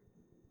it.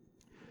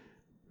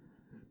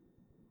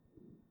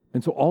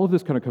 And so all of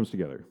this kind of comes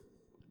together.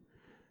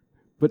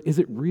 But does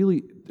it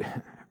really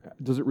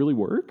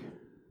work?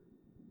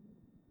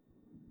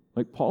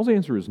 Like, Paul's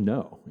answer is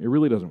no. It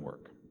really doesn't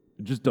work.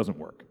 It just doesn't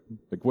work.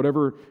 Like,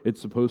 whatever it's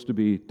supposed to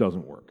be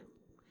doesn't work.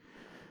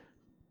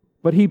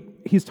 But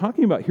he's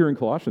talking about here in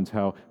Colossians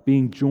how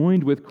being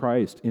joined with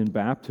Christ in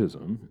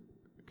baptism,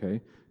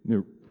 okay,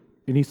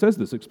 and he says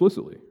this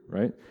explicitly,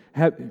 right?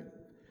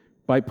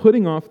 By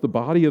putting off the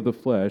body of the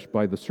flesh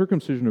by the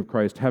circumcision of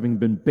Christ, having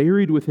been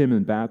buried with him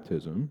in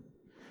baptism,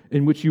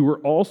 in which you were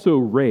also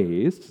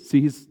raised.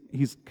 See,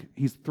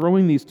 he's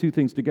throwing these two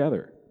things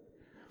together.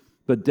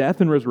 The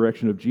death and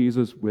resurrection of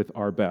Jesus with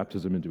our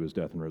baptism into his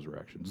death and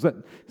resurrection. Does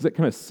that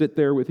kind of sit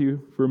there with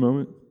you for a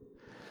moment?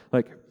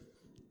 Like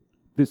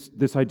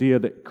this idea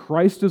that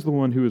Christ is the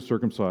one who is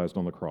circumcised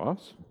on the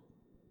cross,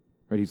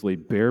 right? He's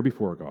laid bare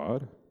before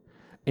God,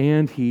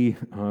 and he,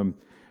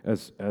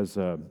 as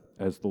the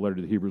letter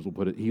to the Hebrews will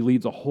put it, he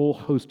leads a whole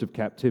host of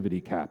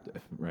captivity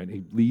captive, right?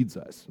 He leads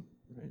us,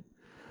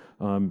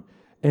 right?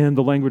 And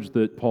the language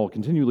that Paul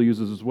continually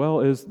uses as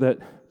well is that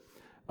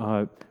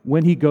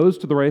when he goes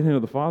to the right hand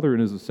of the Father in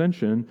his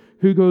ascension,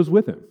 who goes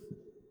with him?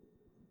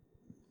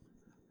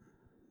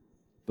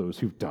 Those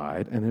who've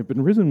died and have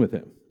been risen with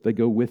him. They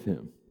go with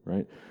him,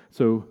 right?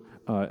 So,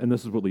 and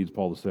this is what leads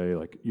Paul to say,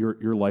 like,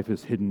 your life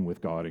is hidden with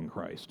God in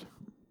Christ.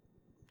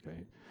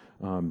 Okay,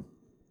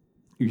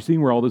 you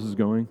seeing where all this is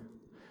going?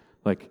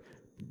 Like,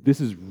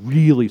 this is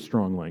really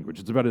strong language.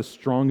 It's about as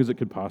strong as it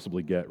could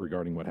possibly get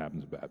regarding what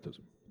happens at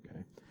baptism. Okay,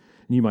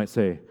 and you might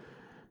say,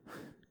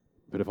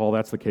 but if all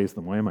that's the case,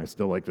 then why am I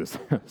still like this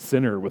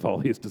sinner with all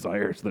these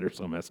desires that are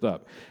so messed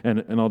up?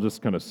 And I'll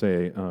just kind of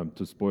say,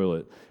 to spoil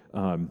it,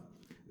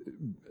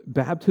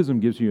 baptism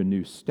gives you a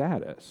new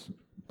status,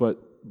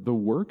 but the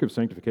work of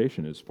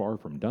sanctification is far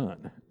from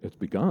done. It's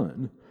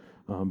begun,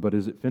 but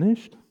is it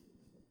finished?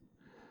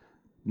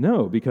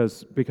 No,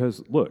 because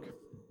look,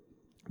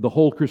 the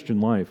whole Christian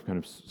life kind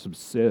of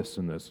subsists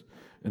in this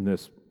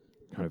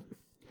kind of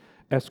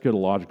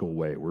eschatological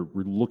way. We're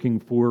looking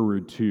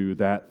forward to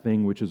that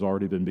thing which has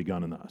already been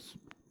begun in us,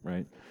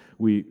 right?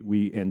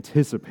 We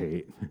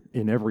anticipate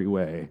in every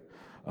way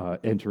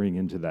entering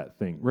into that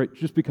thing, right?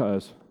 Just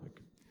because,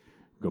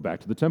 go back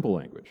to the temple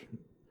language.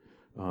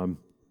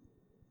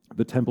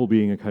 The temple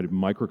being a kind of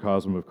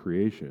microcosm of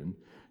creation,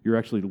 you're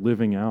actually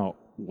living out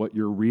what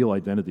your real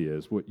identity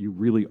is, what you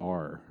really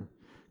are,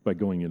 by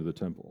going into the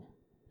temple.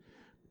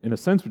 In a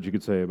sense, what you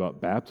could say about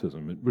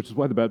baptism, which is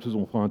why the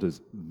baptismal font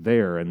is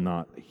there and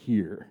not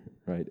here,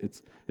 right?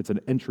 It's an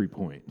entry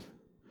point,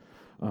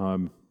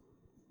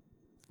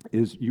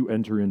 is you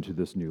enter into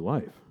this new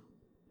life.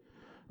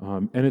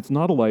 And it's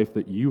not a life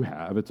that you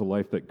have, it's a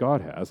life that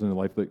God has, and a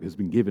life that has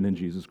been given in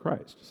Jesus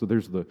Christ. So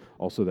there's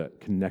also that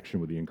connection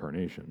with the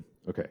incarnation.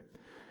 Okay,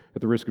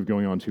 at the risk of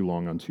going on too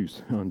long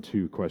on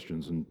two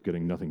questions and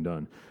getting nothing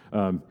done,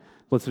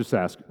 let's just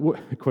ask,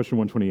 question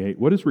 128,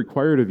 what is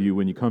required of you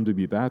when you come to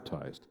be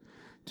baptized?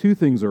 Two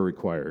things are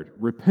required: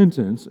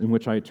 repentance, in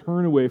which I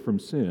turn away from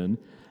sin,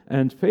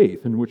 and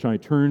faith, in which I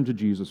turn to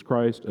Jesus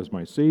Christ as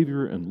my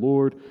Savior and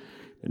Lord,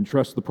 and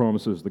trust the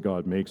promises that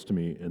God makes to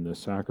me in this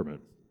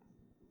sacrament.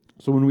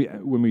 So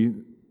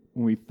when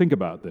we think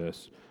about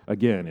this,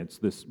 again, it's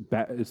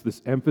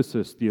this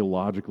emphasis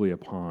theologically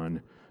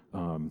upon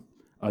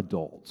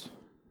adults.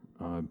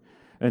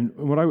 And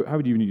how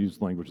would you even use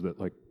language that,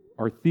 like,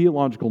 our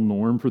theological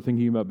norm for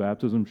thinking about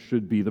baptism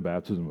should be the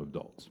baptism of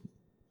adults.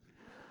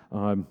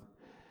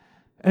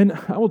 And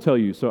I will tell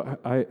you, so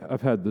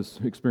I've had this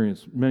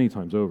experience many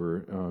times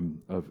over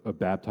of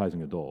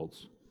baptizing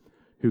adults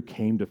who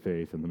came to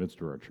faith in the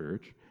midst of our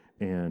church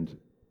and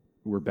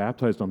were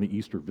baptized on the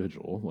Easter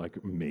Vigil, like,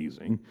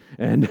 amazing.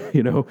 And,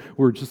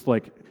 we're just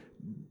like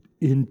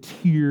in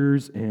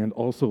tears and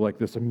also like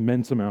this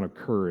immense amount of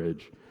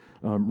courage,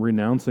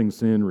 renouncing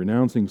sin,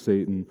 renouncing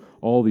Satan,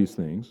 all these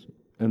things,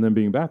 and then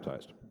being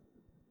baptized.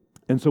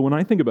 And so when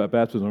I think about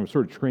baptism, I'm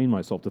sort of trained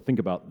myself to think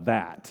about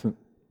that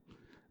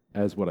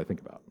as what I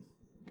think about,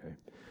 okay?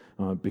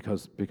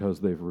 Because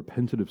they've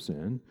repented of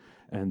sin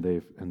and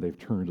they've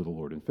turned to the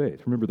Lord in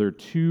faith. Remember, there are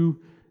two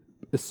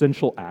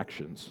essential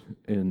actions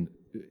in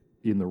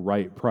the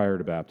rite prior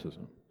to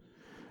baptism.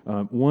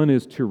 One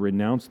is to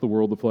renounce the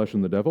world, the flesh,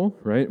 and the devil,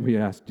 right? We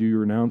ask, do you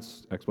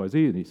renounce X, Y,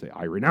 Z? And you say,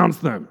 I renounce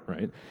them,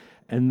 right?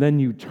 And then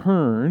you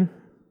turn,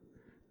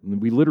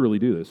 and we literally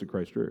do this at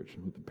Christ Church,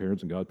 with the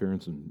parents and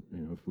godparents, and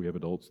if we have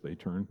adults, they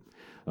turn.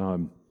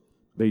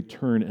 They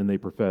turn and they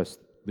profess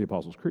the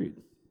Apostles' Creed.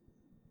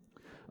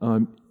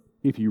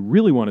 If you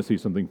really want to see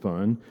something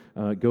fun,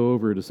 go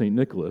over to St.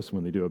 Nicholas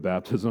when they do a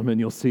baptism, and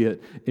you'll see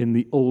it in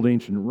the old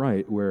ancient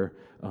rite where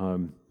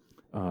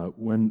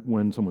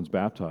when someone's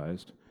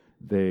baptized,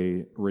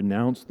 they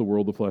renounce the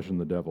world, the flesh, and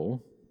the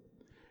devil,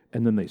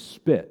 and then they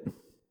spit.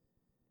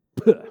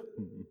 Puh.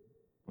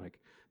 Like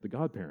the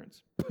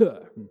godparents. Puh.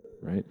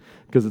 Right?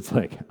 Because it's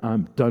like,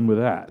 I'm done with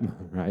that,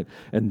 right?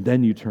 And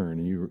then you turn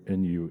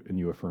and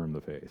you affirm the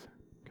faith.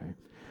 Okay?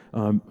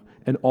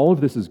 And all of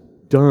this is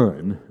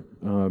done,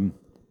 and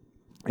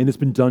it's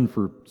been done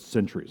for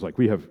centuries. Like,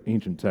 we have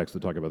ancient texts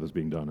that talk about this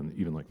being done in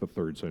even like the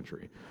 3rd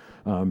century,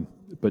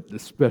 but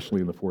especially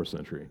in the 4th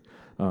century,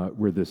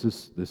 where this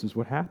is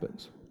what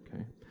happens.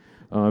 Okay,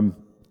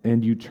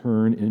 and you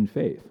turn in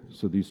faith.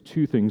 So these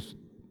two things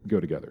go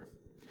together.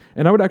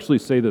 And I would actually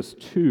say this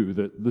too,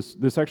 that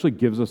this actually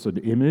gives us an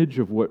image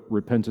of what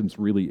repentance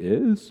really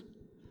is,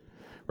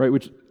 right?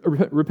 Which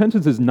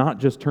repentance is not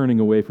just turning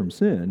away from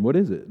sin. What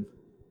is it?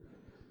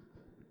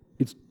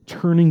 It's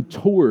turning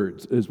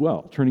towards as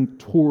well, turning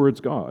towards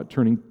God,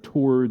 turning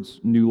towards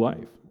new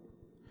life.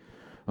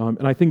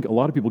 And I think a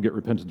lot of people get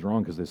repentance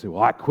wrong because they say,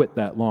 well, I quit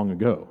that long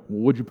ago.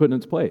 Well, what'd you put in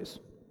its place?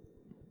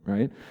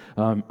 Right?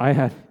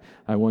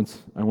 I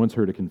once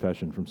heard a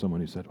confession from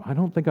someone who said, I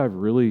don't think I've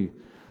really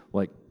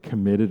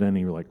committed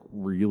any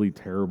really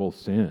terrible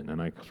sin,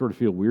 and I sort of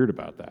feel weird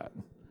about that.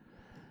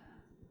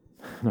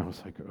 And I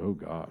was like, oh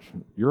gosh,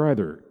 you're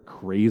either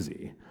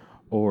crazy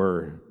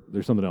or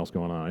there's something else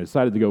going on. I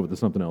decided to go with the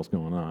something else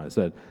going on. I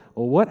said,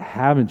 well, what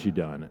haven't you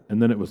done? And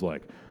then it was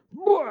like,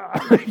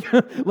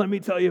 let me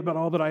tell you about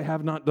all that I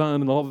have not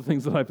done and all the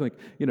things that I've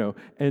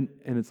and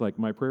it's like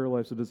my prayer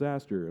life's a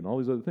disaster and all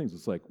these other things.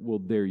 It's like, well,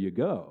 there you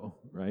go,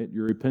 right?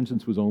 Your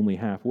repentance was only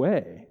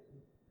halfway.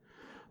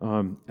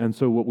 And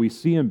so what we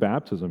see in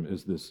baptism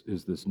is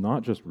this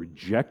not just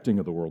rejecting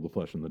of the world, the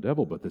flesh, and the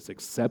devil, but this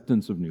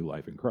acceptance of new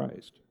life in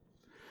Christ.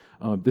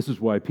 This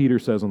is why Peter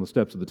says on the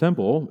steps of the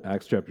temple,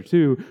 Acts chapter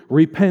 2,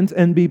 repent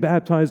and be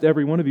baptized,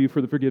 every one of you,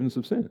 for the forgiveness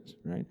of sins,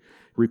 right?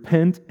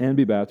 Repent and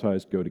be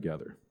baptized go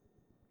together.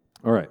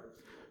 All right,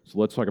 so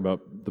let's talk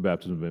about the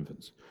baptism of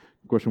infants.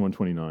 Question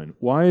 129,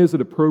 why is it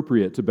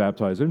appropriate to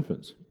baptize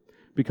infants?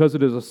 Because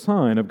it is a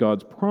sign of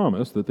God's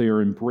promise that they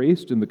are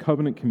embraced in the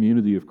covenant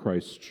community of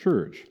Christ's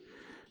church.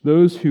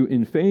 Those who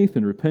in faith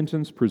and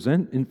repentance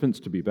present infants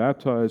to be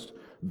baptized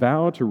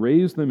vow to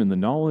raise them in the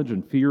knowledge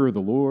and fear of the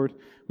Lord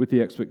with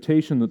the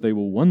expectation that they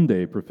will one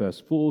day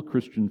profess full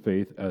Christian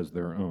faith as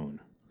their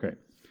own. Okay,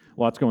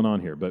 lots going on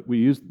here, but we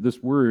use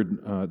this word,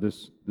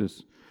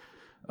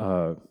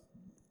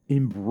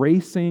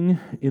 embracing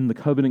in the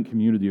covenant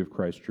community of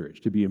Christ's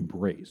church, to be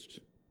embraced,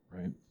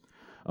 right?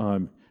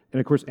 And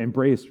of course,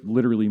 embraced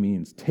literally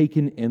means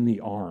taken in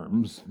the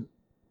arms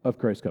of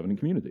Christ's covenant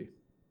community,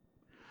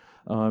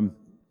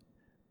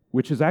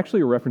 which is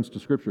actually a reference to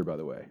Scripture, by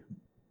the way.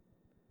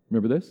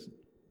 Remember this?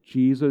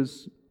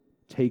 Jesus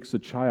takes a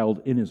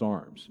child in his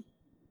arms,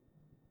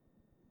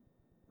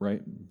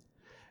 right?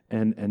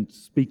 And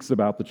speaks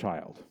about the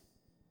child.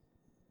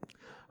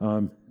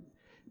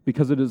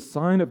 Because it is a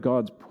sign of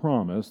God's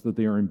promise that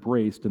they are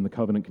embraced in the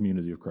covenant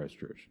community of Christ's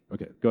church.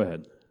 Okay, go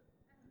ahead.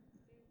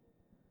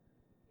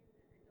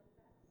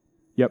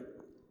 Yep.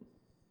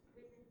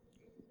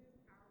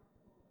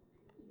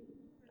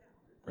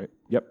 Right,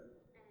 yep.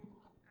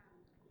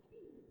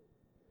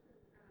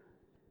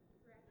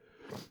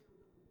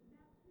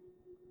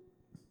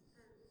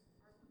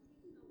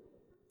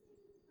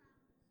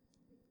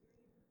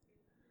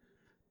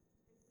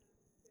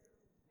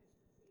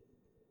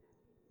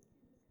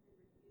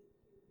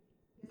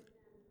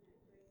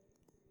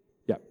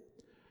 Yeah.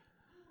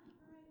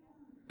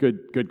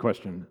 Good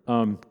question.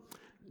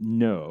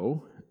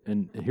 No,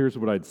 and here's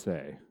what I'd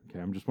say. Okay,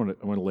 I want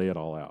to lay it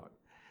all out.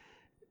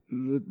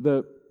 And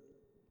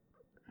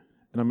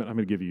I'm going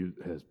to give you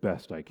as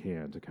best I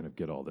can to kind of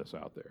get all this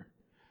out there.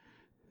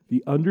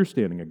 The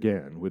understanding,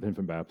 again, with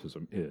infant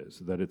baptism is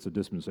that it's a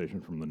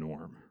dispensation from the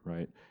norm,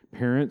 right?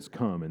 Parents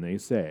come and they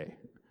say,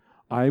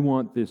 I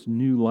want this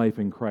new life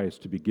in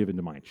Christ to be given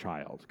to my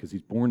child because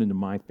he's born into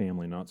my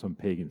family, not some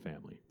pagan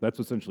family.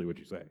 That's essentially what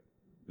you say.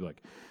 You're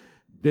like,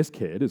 this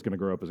kid is going to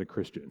grow up as a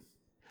Christian.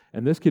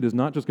 And this kid is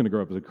not just going to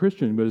grow up as a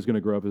Christian, but is going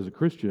to grow up as a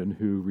Christian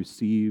who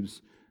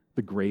receives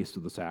the grace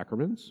of the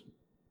sacraments,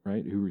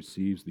 right? Who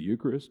receives the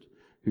Eucharist,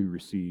 who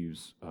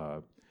receives,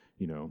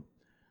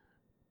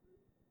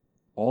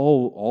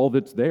 all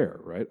that's there,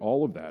 right?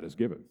 All of that is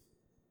given.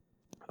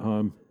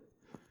 And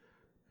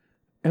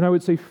I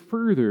would say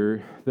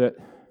further that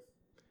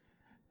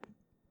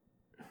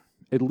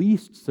at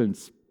least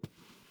since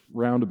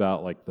round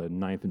about the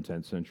 9th and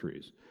 10th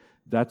centuries,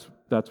 that's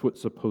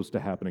what's supposed to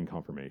happen in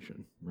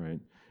confirmation, right?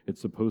 It's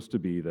supposed to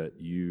be that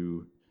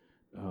you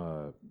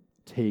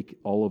take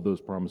all of those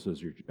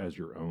promises as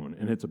your own,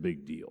 and it's a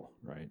big deal,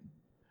 right?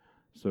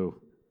 So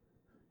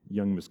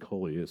young Miss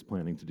Cully is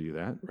planning to do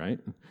that, right?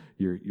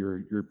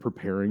 You're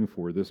preparing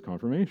for this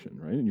confirmation,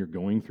 right? And you're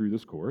going through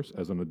this course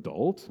as an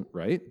adult,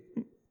 right?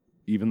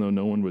 Even though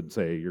no one would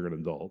say you're an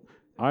adult.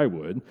 I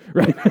would,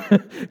 right?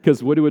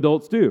 Because what do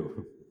adults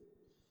do?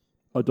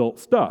 Adult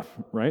stuff,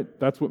 right?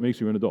 That's what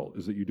makes you an adult,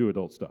 is that you do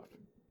adult stuff.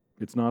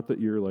 It's not that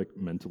you're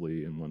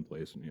mentally in one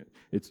place.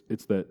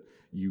 It's that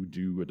you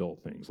do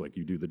adult things, like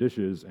you do the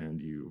dishes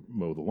and you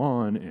mow the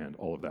lawn and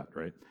all of that,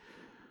 right?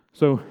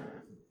 So,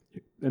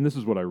 and this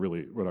is what I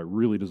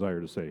really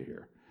desire to say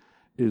here,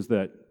 is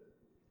that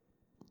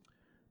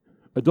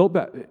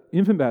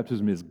infant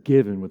baptism is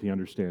given with the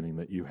understanding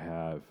that you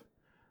have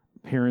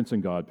parents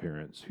and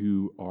godparents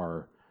who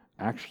are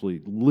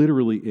actually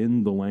literally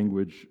in the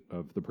language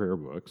of the prayer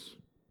books,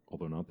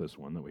 although not this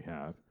one that we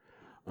have,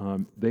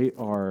 they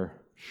are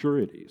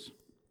sureties.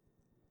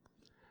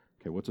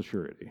 Okay, what's a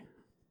surety?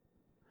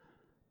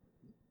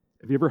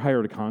 Have you ever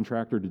hired a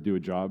contractor to do a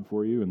job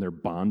for you and they're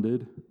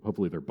bonded?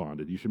 Hopefully they're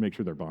bonded. You should make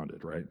sure they're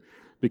bonded, right?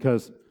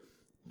 Because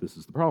this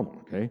is the problem,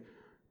 okay?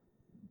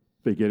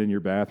 They get in your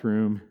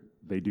bathroom,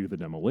 they do the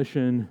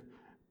demolition,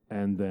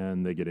 and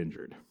then they get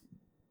injured.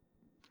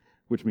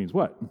 Which means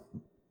what?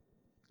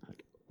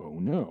 Oh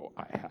no,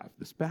 I have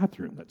this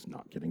bathroom that's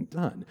not getting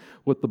done.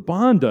 What the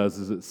bond does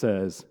is it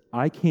says,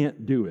 I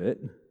can't do it,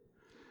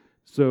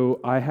 So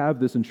I have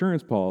this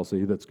insurance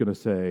policy that's going to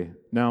say,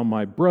 now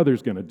my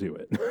brother's going to do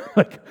it,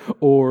 like,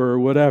 or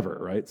whatever,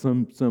 right?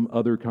 Some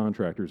other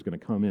contractor is going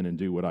to come in and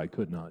do what I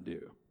could not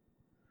do.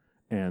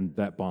 And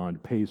that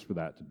bond pays for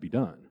that to be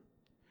done.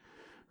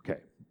 Okay,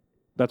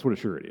 that's what a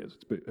surety is.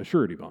 It's a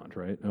surety bond,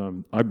 right?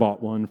 I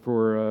bought one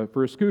for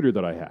a scooter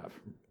that I have.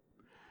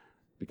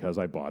 Because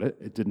I bought it,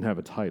 it didn't have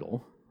a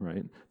title,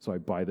 right? So I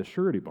buy the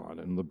surety bond,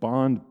 and the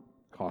bond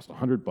cost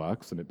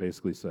 $100, and it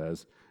basically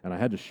says, and I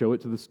had to show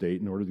it to the state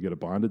in order to get a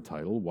bonded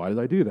title. Why did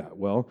I do that?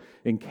 Well,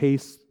 in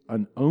case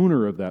an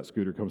owner of that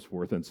scooter comes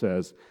forth and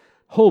says,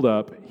 hold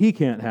up, he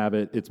can't have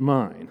it, it's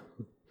mine,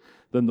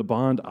 then the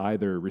bond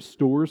either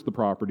restores the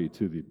property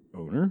to the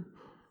owner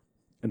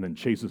and then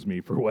chases me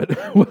for what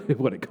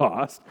it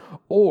cost,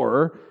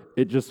 or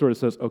it just sort of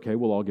says, okay,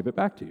 well, I'll give it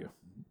back to you,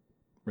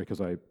 right? Because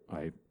I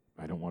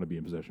don't want to be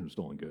in possession of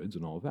stolen goods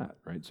and all of that,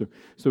 right?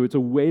 So it's a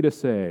way to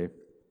say,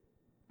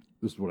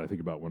 this is what I think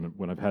about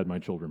when I've had my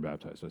children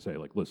baptized. I say,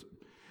 like, listen,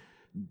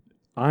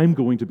 I'm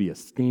going to be a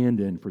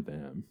stand-in for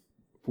them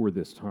for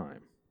this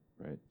time,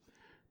 right?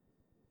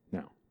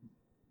 Now,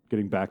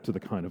 getting back to the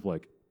kind of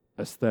like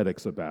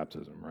aesthetics of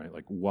baptism, right?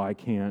 Like, why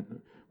can't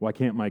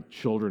my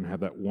children have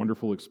that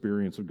wonderful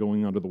experience of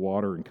going under the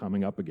water and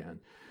coming up again?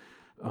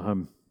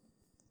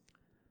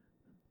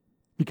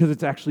 Because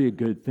it's actually a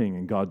good thing,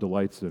 and God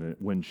delights in it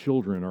when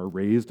children are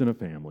raised in a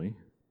family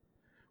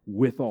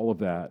with all of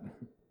that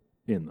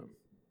in them.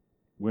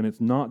 When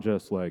it's not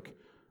just like,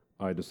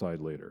 I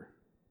decide later.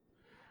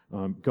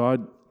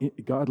 God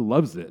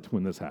loves it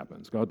when this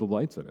happens. God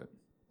delights in it.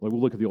 Like, we'll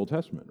look at the Old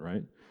Testament,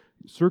 right?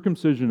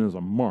 Circumcision is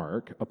a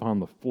mark upon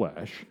the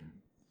flesh,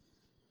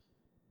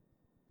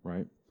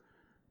 right?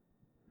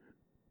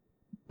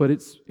 But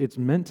it's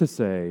meant to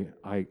say,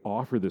 I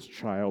offer this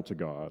child to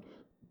God,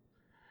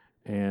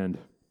 and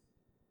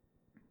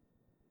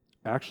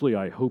actually,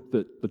 I hope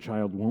that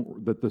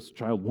this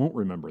child won't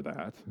remember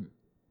that.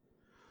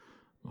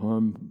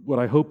 What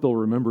I hope they'll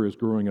remember is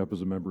growing up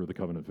as a member of the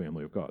covenant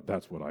family of God.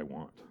 That's what I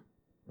want,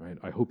 right?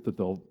 I hope that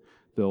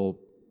they'll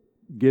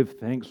give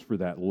thanks for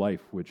that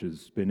life which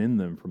has been in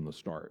them from the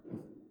start.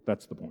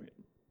 That's the point.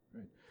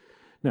 Right?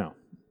 Now,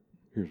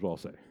 here's what I'll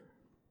say.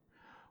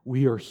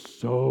 We are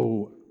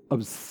so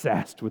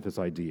obsessed with this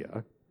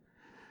idea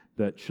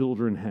that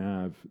children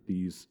have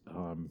these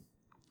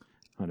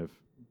kind of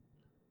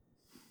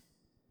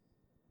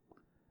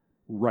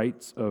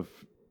rites of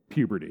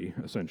puberty,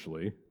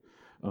 essentially,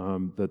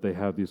 that they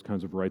have these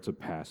kinds of rites of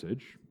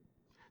passage,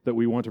 that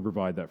we want to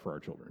provide that for our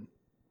children.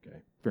 Okay,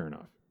 fair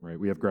enough, right?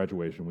 We have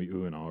graduation, we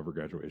ooh and ah over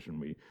graduation,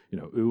 we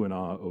ooh and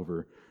ah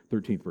over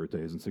 13th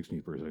birthdays and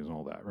 16th birthdays and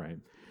all that, right?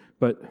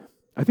 But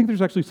I think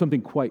there's actually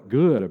something quite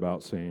good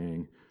about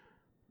saying,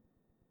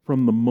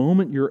 from the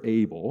moment you're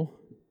able,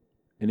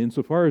 and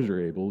insofar as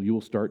you're able, you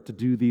will start to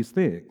do these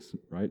things,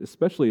 right?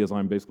 Especially as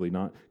I'm basically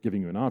not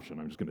giving you an option.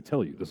 I'm just going to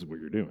tell you this is what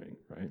you're doing,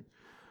 right?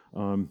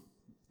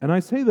 And I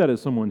say that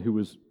as someone who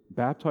was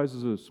baptized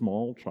as a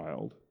small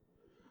child,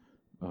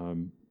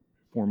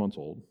 4 months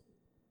old,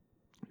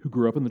 who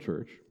grew up in the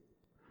church,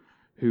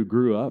 who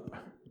grew up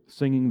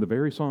singing the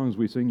very songs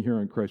we sing here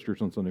in Christ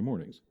Church on Sunday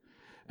mornings.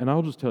 And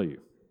I'll just tell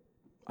you,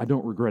 I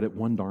don't regret it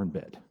one darn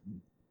bit,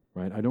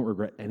 right? I don't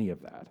regret any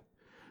of that.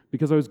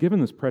 Because I was given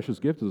this precious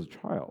gift as a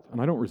child,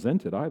 and I don't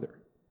resent it either.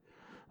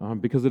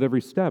 Because at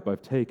every step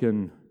I've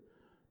taken,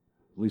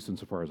 at least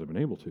insofar as I've been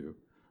able to,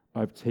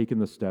 I've taken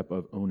the step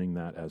of owning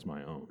that as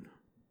my own.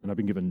 And I've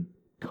been given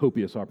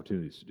copious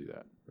opportunities to do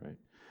that, right?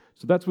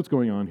 So that's what's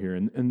going on here.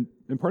 And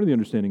part of the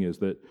understanding is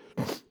that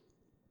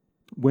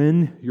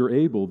when you're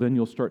able, then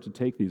you'll start to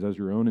take these as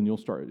your own, and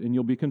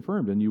you'll be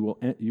confirmed, and you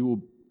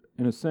will,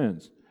 in a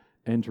sense,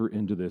 enter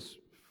into this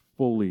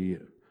fully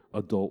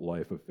adult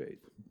life of faith,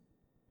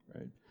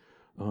 right?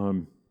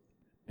 And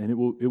it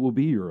will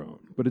be your own,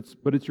 but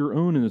it's your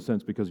own in a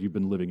sense because you've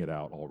been living it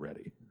out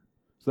already.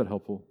 Is that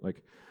helpful?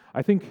 Like,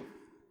 I think.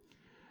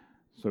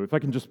 So if I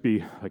can just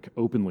be like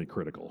openly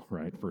critical,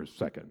 right, for a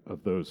second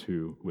of those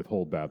who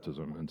withhold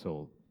baptism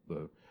until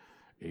the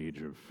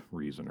age of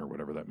reason or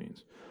whatever that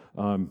means.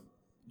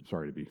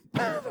 Sorry to be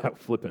that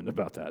flippant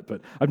about that,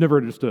 but I've never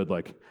understood,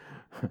 like,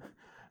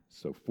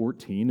 so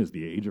 14 is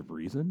the age of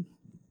reason?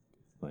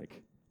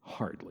 Like,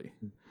 hardly.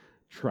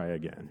 Try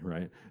again,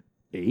 right?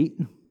 8?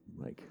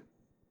 Like,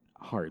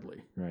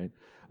 hardly, right?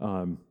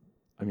 I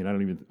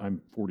mean,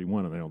 I'm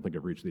 41 and I don't think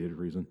I've reached the age of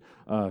reason.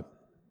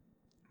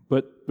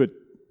 But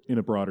in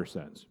a broader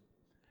sense.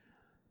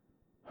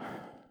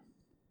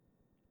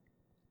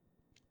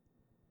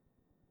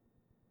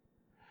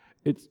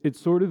 It's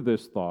sort of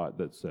this thought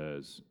that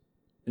says,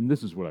 and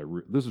this is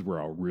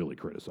where I'll really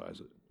criticize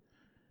it.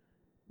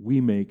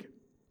 We make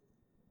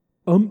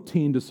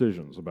umpteen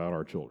decisions about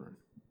our children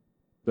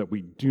that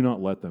we do not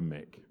let them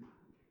make,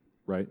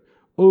 right?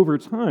 Over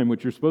time,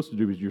 what you're supposed to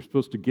do is you're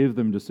supposed to give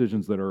them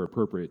decisions that are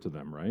appropriate to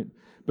them, right?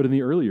 But in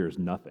the early years,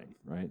 nothing,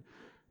 right?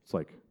 It's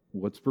like,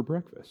 what's for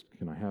breakfast?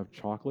 Can I have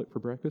chocolate for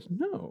breakfast?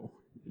 No.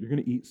 You're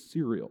going to eat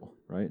cereal,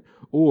 right?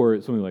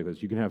 Or something like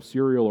this. You can have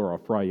cereal or I'll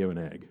fry you an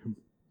egg.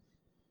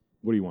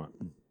 What do you want?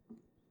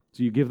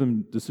 So you give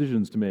them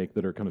decisions to make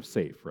that are kind of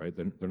safe, right?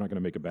 They're not going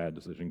to make a bad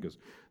decision because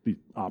the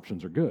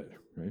options are good,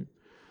 right?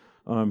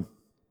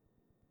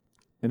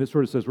 And it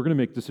sort of says we're going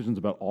to make decisions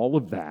about all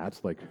of that,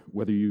 like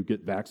whether you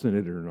get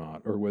vaccinated or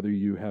not, or whether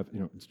you have,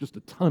 it's just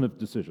a ton of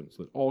decisions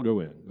that all go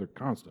in. They're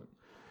constant.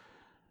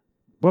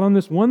 But on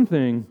this one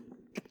thing,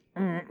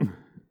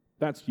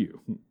 that's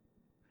you.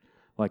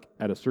 Like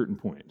at a certain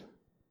point.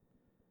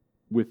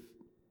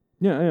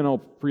 And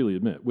I'll freely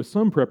admit, with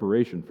some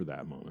preparation for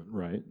that moment,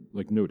 right?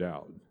 Like no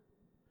doubt.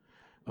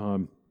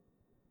 But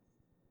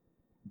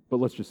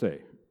let's just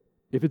say,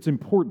 if it's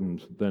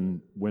important,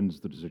 then when does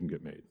the decision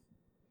get made?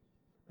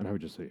 And I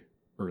would just say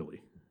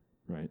early,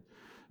 right?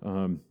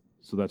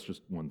 So that's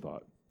just one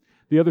thought.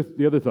 The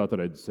other thought that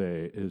I'd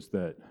say is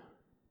that,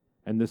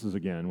 and this is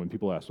again when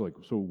people ask, like,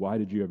 so why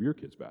did you have your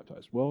kids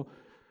baptized? Well,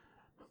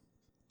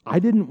 I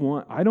don't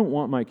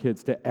want my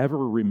kids to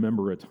ever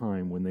remember a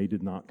time when they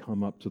did not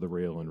come up to the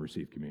rail and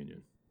receive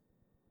communion.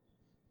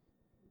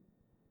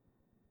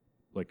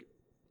 Like,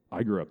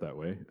 I grew up that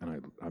way,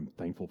 and I'm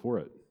thankful for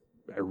it.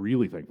 I'm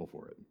really thankful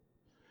for it.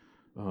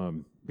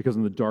 Because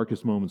in the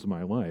darkest moments of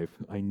my life,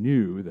 I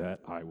knew that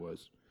I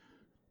was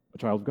a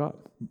child of God.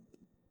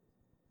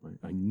 Right?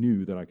 I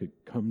knew that I could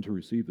come to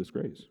receive this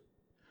grace.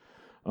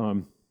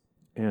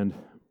 And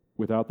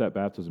without that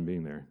baptism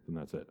being there, then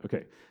that's it.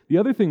 Okay. The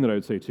other thing that I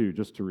would say, too,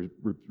 just to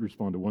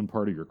respond to one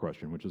part of your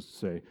question, which is to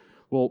say,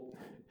 well,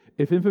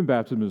 if infant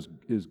baptism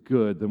is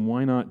good, then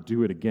why not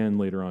do it again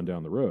later on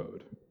down the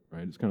road?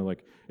 Right? It's kind of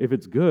like, if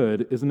it's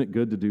good, isn't it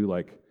good to do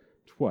like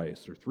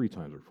twice or 3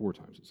 times or 4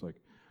 times? It's like,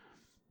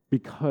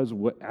 because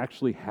what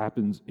actually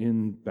happens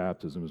in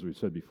baptism, as we've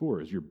said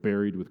before, is you're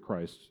buried with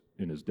Christ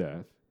in his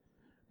death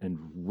and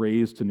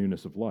raised to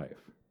newness of life.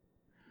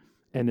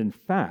 And in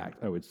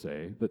fact, I would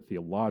say that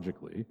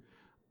theologically,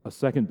 a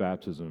second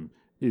baptism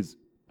is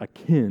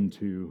akin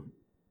to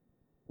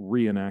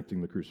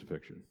reenacting the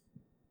crucifixion.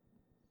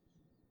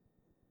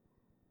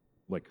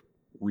 Like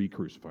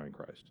re-crucifying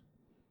Christ.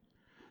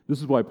 This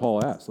is why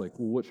Paul asks, like,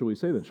 well, what shall we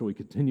say then? Shall we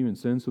continue in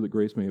sin so that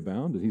grace may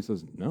abound? And he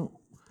says, no.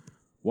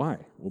 Why?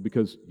 Well,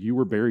 because you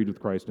were buried with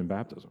Christ in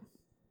baptism,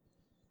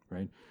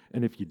 right?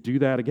 And if you do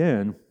that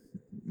again,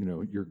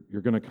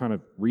 you're going to kind of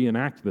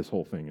reenact this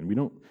whole thing, and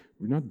we're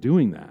not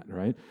doing that,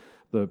 right?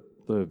 The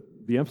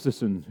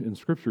emphasis in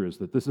Scripture is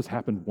that this has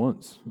happened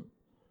once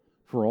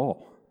for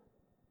all.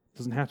 It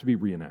doesn't have to be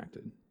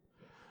reenacted.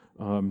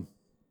 And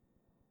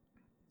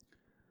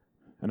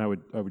I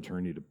would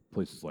turn you to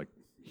places like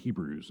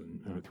Hebrews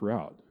and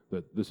throughout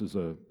that this is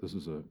a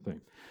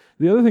thing.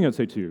 The other thing I'd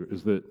say too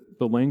is that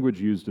the language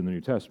used in the New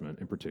Testament,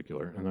 in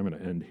particular, and I'm going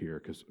to end here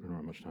because I don't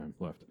have much time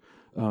left,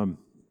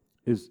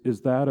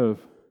 is that of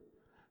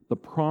the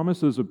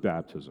promises of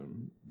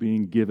baptism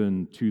being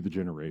given to the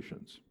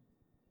generations.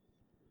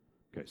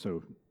 Okay,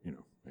 so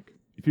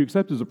if you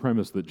accept as a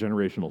premise that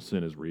generational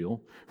sin is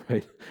real,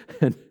 right,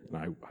 and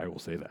I will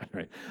say that,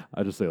 right,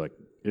 I just say like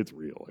it's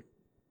real,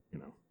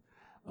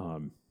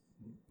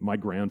 my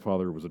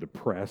grandfather was a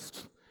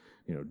depressed,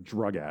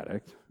 drug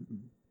addict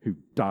who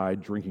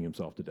died drinking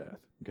himself to death.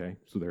 Okay,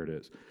 so there it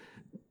is.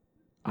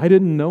 I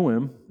didn't know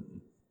him.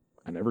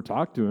 I never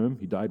talked to him.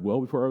 He died well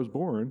before I was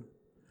born.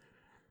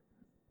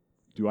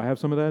 Do I have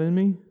some of that in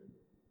me?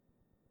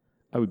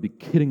 I would be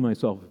kidding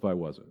myself if I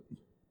wasn't,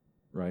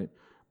 right?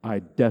 I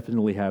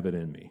definitely have it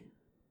in me.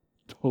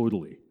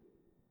 Totally.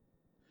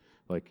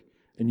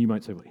 And you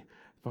might say, well,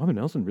 Father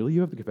Nelson, really?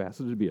 You have the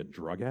capacity to be a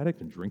drug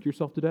addict and drink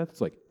yourself to death?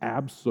 It's like,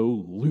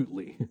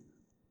 absolutely.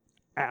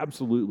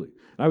 Absolutely.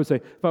 And I would say,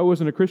 if I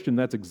wasn't a Christian,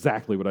 that's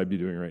exactly what I'd be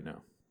doing right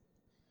now.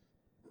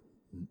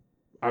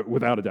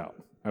 Without a doubt.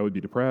 I would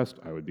be depressed.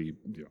 I would be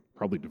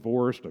probably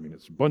divorced. I mean,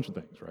 it's a bunch of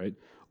things, right?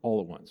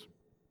 All at once.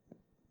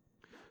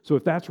 So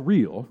if that's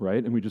real,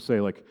 right, and we just say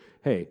like,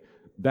 hey,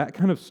 that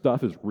kind of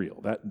stuff is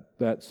real.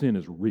 That sin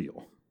is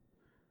real.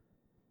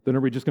 Then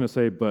are we just going to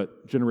say,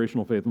 but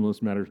generational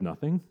faithfulness matters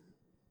nothing?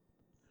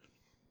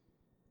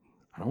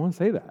 I don't want to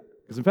say that.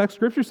 Because in fact,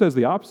 Scripture says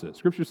the opposite.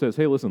 Scripture says,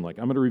 hey, listen, I'm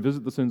going to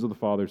revisit the sins of the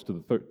fathers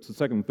to the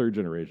second and third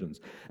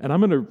generations, and I'm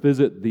going to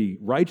visit the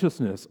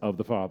righteousness of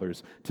the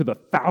fathers to the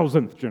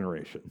 1,000th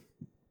generation.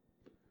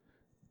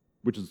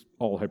 Which is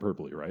all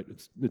hyperbole, right?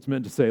 It's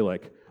meant to say,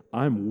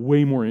 I'm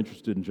way more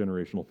interested in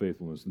generational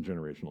faithfulness than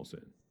generational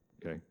sin,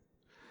 okay?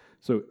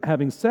 So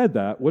having said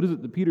that, what is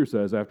it that Peter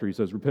says after he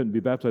says, repent and be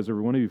baptized,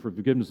 every one of you, for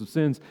forgiveness of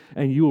sins,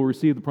 and you will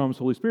receive the promised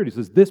Holy Spirit? He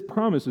says, this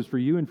promise is for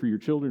you and for your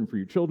children, and for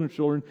your children's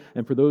children,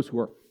 and for those who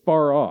are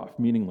far off,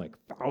 meaning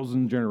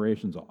 1,000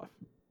 generations off,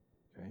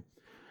 okay?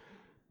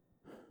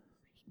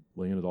 Just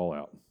laying it all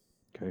out,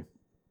 okay?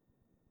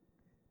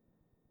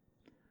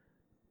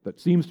 That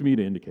seems to me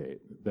to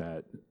indicate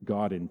that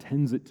God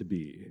intends it to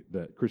be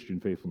that Christian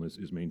faithfulness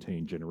is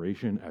maintained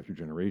generation after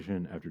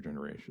generation after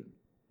generation.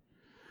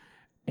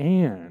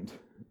 And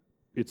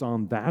it's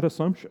on that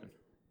assumption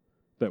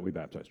that we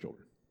baptize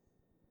children.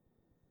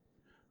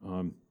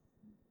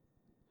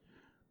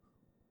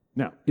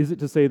 Now, is it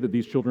to say that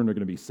these children are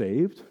going to be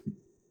saved?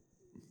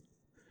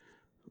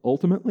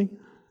 Ultimately?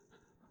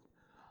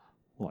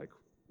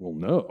 Well,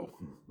 no,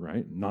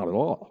 right? Not at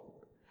all.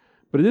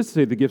 But it is to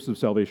say the gifts of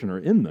salvation are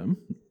in them.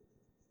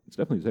 It's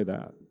definitely to say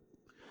that.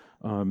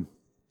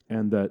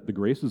 And that the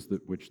graces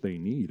which they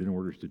need in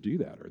order to do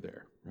that are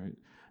there, right?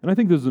 And I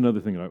think this is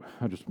another thing that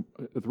I just,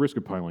 at the risk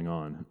of piling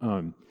on,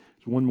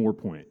 there's one more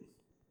point,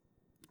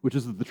 which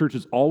is that the church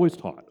has always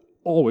taught,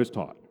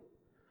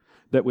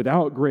 that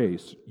without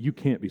grace, you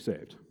can't be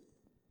saved.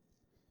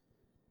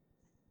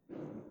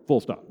 Full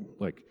stop.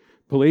 Like,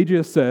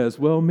 Pelagius says,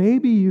 well,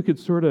 maybe you could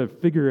sort of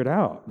figure it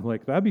out.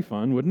 Like, that'd be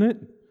fun, wouldn't it?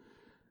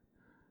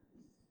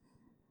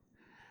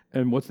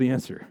 And what's the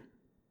answer?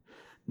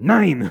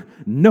 9!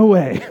 No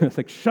way! It's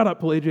like, shut up,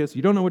 Pelagius.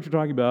 You don't know what you're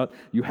talking about.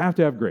 You have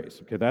to have grace.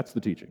 Okay, that's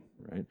the teaching,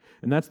 right?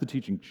 And that's the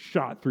teaching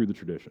shot through the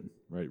tradition,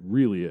 right? It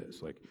really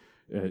is. Like,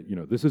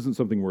 this isn't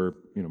something where,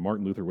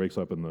 Martin Luther wakes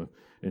up in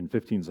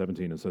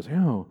 1517 and says,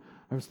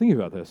 I was thinking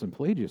about this, and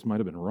Pelagius might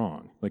have been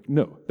wrong. Like,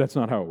 no, that's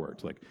not how it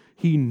works. Like,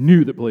 he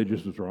knew that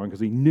Pelagius was wrong because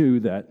he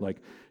knew that, like,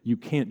 you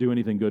can't do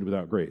anything good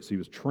without grace. He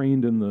was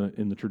trained in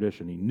the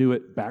tradition. He knew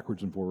it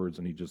backwards and forwards,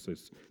 and he just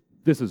says,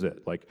 this is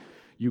it. Like,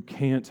 you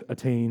can't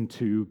attain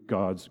to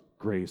God's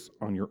grace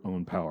on your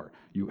own power.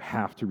 You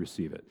have to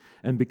receive it.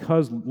 And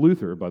because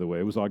Luther, by the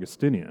way, was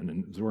Augustinian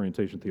in his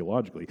orientation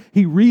theologically,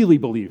 he really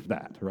believed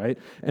that, right?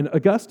 And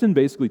Augustine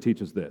basically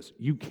teaches this.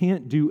 You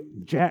can't do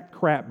jack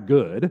crap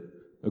good,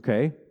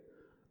 okay,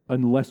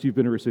 unless you've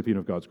been a recipient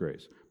of God's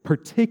grace,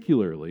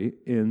 particularly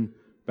in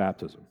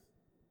baptism.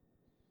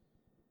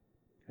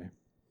 Okay?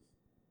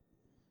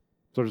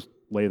 So just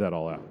lay that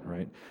all out,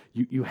 right?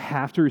 You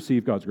have to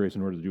receive God's grace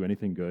in order to do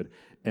anything good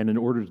and in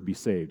order to be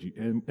saved.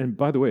 And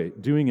by the way,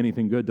 doing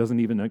anything good doesn't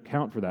even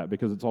account for that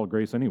because it's all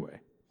grace anyway.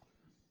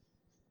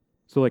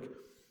 So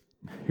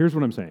here's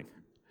what I'm saying.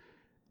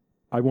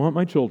 I want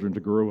my children to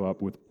grow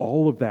up with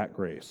all of that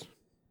grace.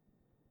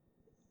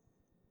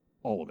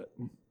 All of it.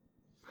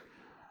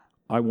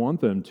 I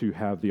want them to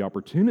have the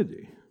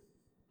opportunity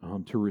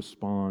to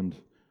respond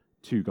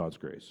to God's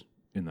grace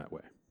in that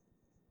way.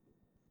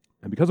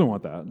 And because I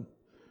want that,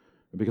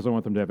 and because I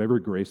want them to have every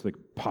grace they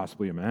could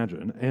possibly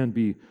imagine and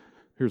be,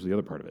 here's the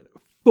other part of it,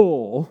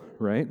 full,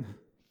 right?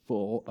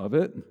 Full of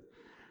it,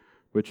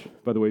 which,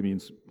 by the way,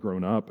 means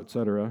grown up,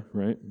 etc.,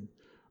 right?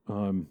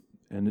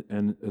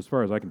 And as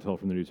far as I can tell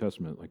from the New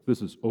Testament, like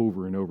this is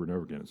over and over and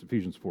over again. It's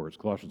Ephesians 4, it's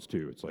Colossians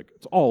 2, it's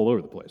all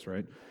over the place,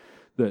 right?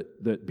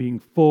 That being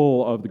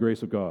full of the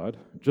grace of God,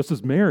 just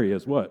as Mary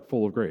is what?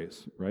 Full of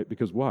grace, right?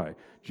 Because why?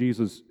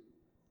 Jesus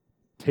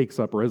takes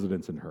up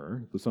residence in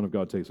her. The Son of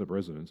God takes up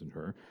residence in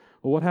her.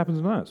 Well, what happens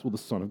in us? Well, the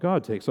Son of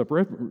God takes up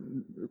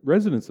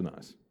residence in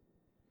us.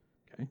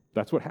 Okay?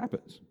 That's what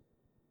happens.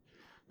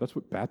 That's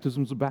what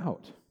baptism's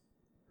about.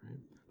 Right?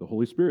 The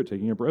Holy Spirit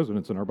taking up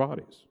residence in our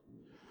bodies.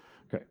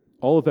 Okay.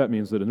 All of that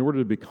means that in order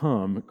to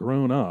become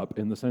grown up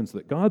in the sense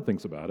that God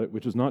thinks about it,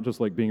 which is not just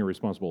like being a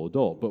responsible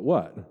adult, but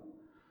what?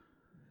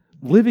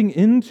 Living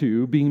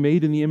into being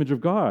made in the image of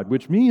God,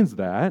 which means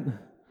that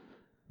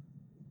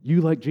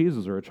you, like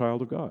Jesus, are a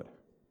child of God.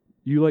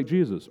 You, like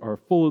Jesus, are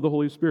full of the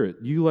Holy Spirit.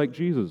 You, like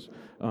Jesus,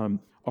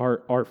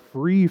 are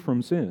free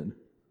from sin.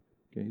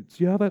 Okay,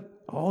 see how that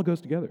all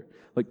goes together?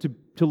 Like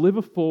to live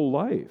a full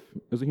life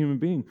as a human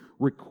being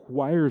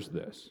requires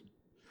this.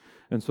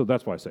 And so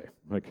that's why I say,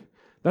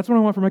 that's what I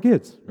want for my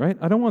kids, right?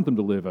 I don't want them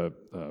to live a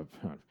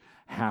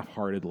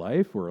half-hearted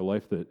life or a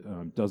life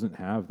that doesn't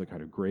have the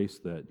kind of grace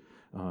that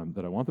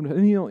I want them to have.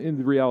 And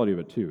the reality of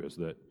it, too, is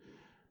that,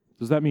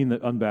 does that mean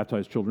that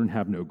unbaptized children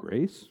have no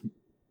grace?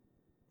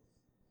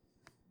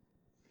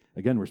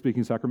 Again, we're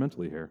speaking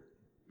sacramentally here.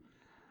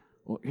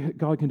 Well,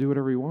 God can do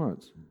whatever He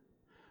wants.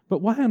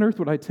 But why on earth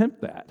would I tempt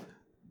that?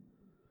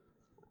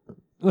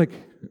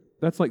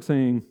 That's like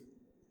saying,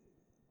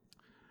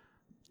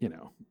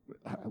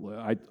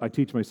 I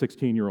teach my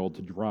 16-year-old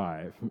to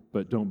drive,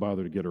 but don't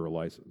bother to get her a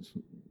license.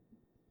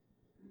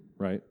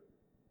 Right?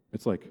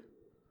 It's like,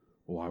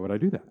 well, why would I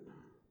do that?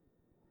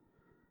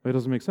 That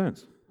doesn't make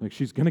sense.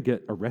 She's going to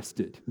get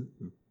arrested.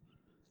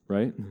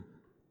 Right?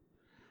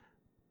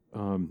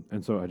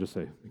 And so I just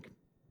say,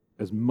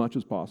 as much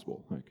as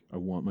possible, I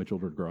want my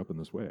children to grow up in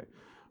this way.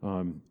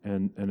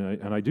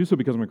 And I do so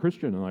because I'm a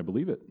Christian and I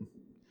believe it.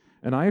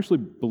 And I actually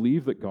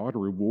believe that God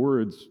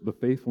rewards the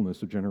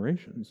faithfulness of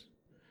generations.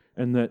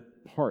 And that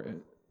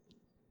I'm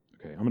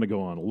going to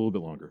go on a little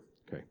bit longer.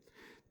 Okay.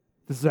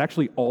 This is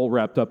actually all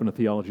wrapped up in a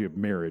theology of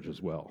marriage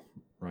as well,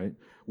 right?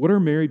 What are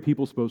married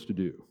people supposed to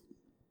do?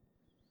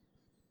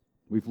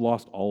 We've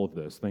lost all of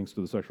this thanks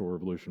to the sexual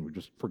revolution. We've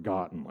just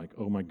forgotten,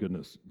 oh my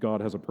goodness,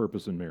 God has a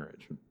purpose in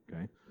marriage,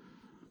 okay?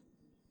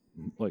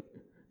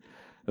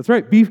 That's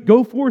right,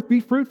 go forth, be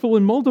fruitful,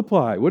 and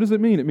multiply. What does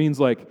it mean? It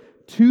means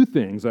two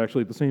things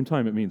actually at the same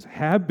time. It means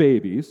have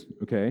babies,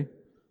 okay?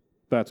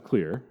 That's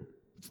clear.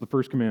 It's the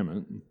first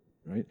commandment,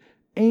 right?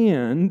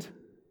 And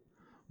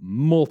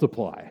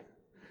multiply,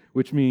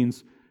 which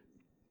means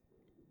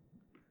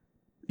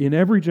in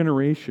every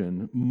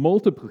generation,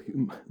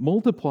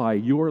 multiply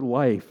your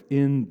life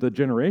in the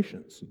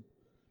generations.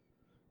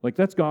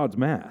 That's God's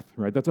math,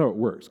 right? That's how it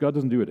works. God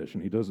doesn't do addition.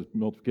 He does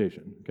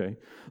multiplication, okay?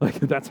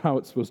 That's how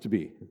it's supposed to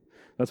be.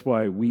 That's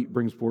why wheat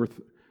brings forth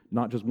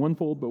not just one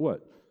fold, but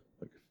what?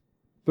 Like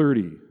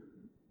 30,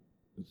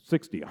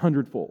 60,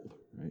 100-fold,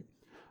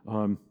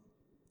 right?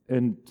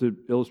 And to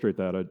illustrate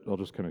that, I'll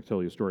just kind of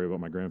tell you a story about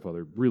my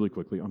grandfather really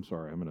quickly. I'm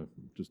sorry, I'm going to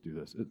just do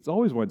this. It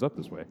always winds up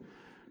this way,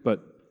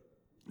 but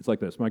it's like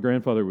this. My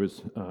grandfather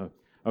was, I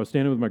was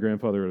standing with my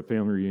grandfather at a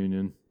family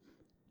reunion,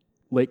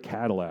 Lake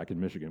Cadillac in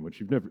Michigan,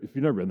 which if you've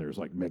never been there, is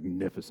like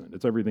magnificent.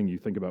 It's everything you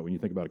think about when you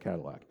think about a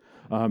Cadillac.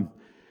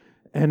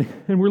 And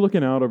we're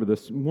looking out over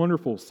this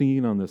wonderful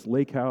scene on this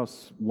lake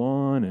house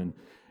lawn,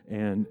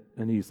 and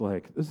he's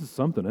like, "This is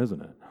something,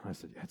 isn't it?" I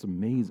said, "Yeah, it's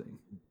amazing."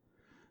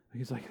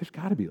 He's like, "There's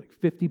got to be like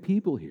 50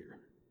 people here,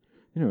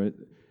 you know."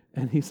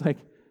 And he's like,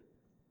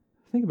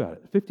 "Think about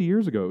it. 50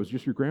 years ago, it was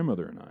just your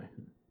grandmother and I."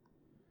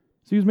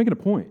 So he was making a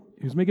point.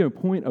 He was making a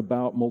point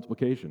about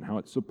multiplication, how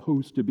it's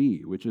supposed to be,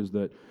 which is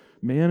that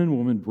man and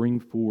woman bring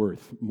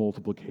forth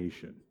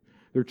multiplication.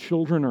 Their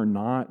children are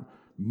not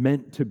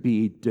meant to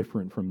be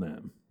different from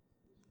them.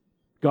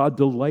 God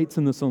delights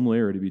in the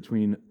similarity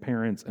between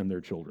parents and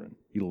their children.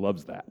 He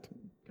loves that.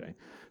 Okay,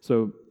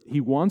 so he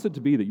wants it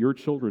to be that your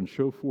children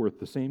show forth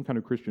the same kind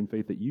of Christian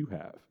faith that you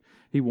have.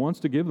 He wants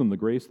to give them the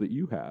grace that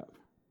you have.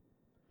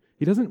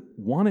 He doesn't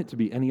want it to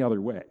be any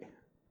other way.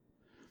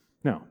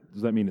 Now,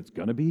 does that mean it's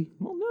going to be?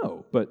 Well,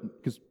 no,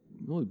 but because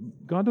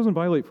God doesn't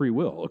violate free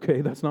will,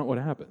 okay? That's not what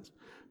happens.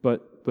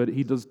 But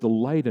he does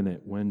delight in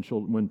it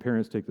when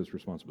parents take this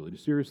responsibility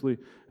seriously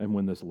and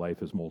when this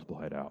life is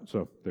multiplied out.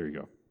 So there you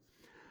go.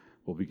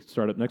 We'll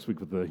start up next week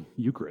with the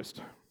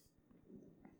Eucharist.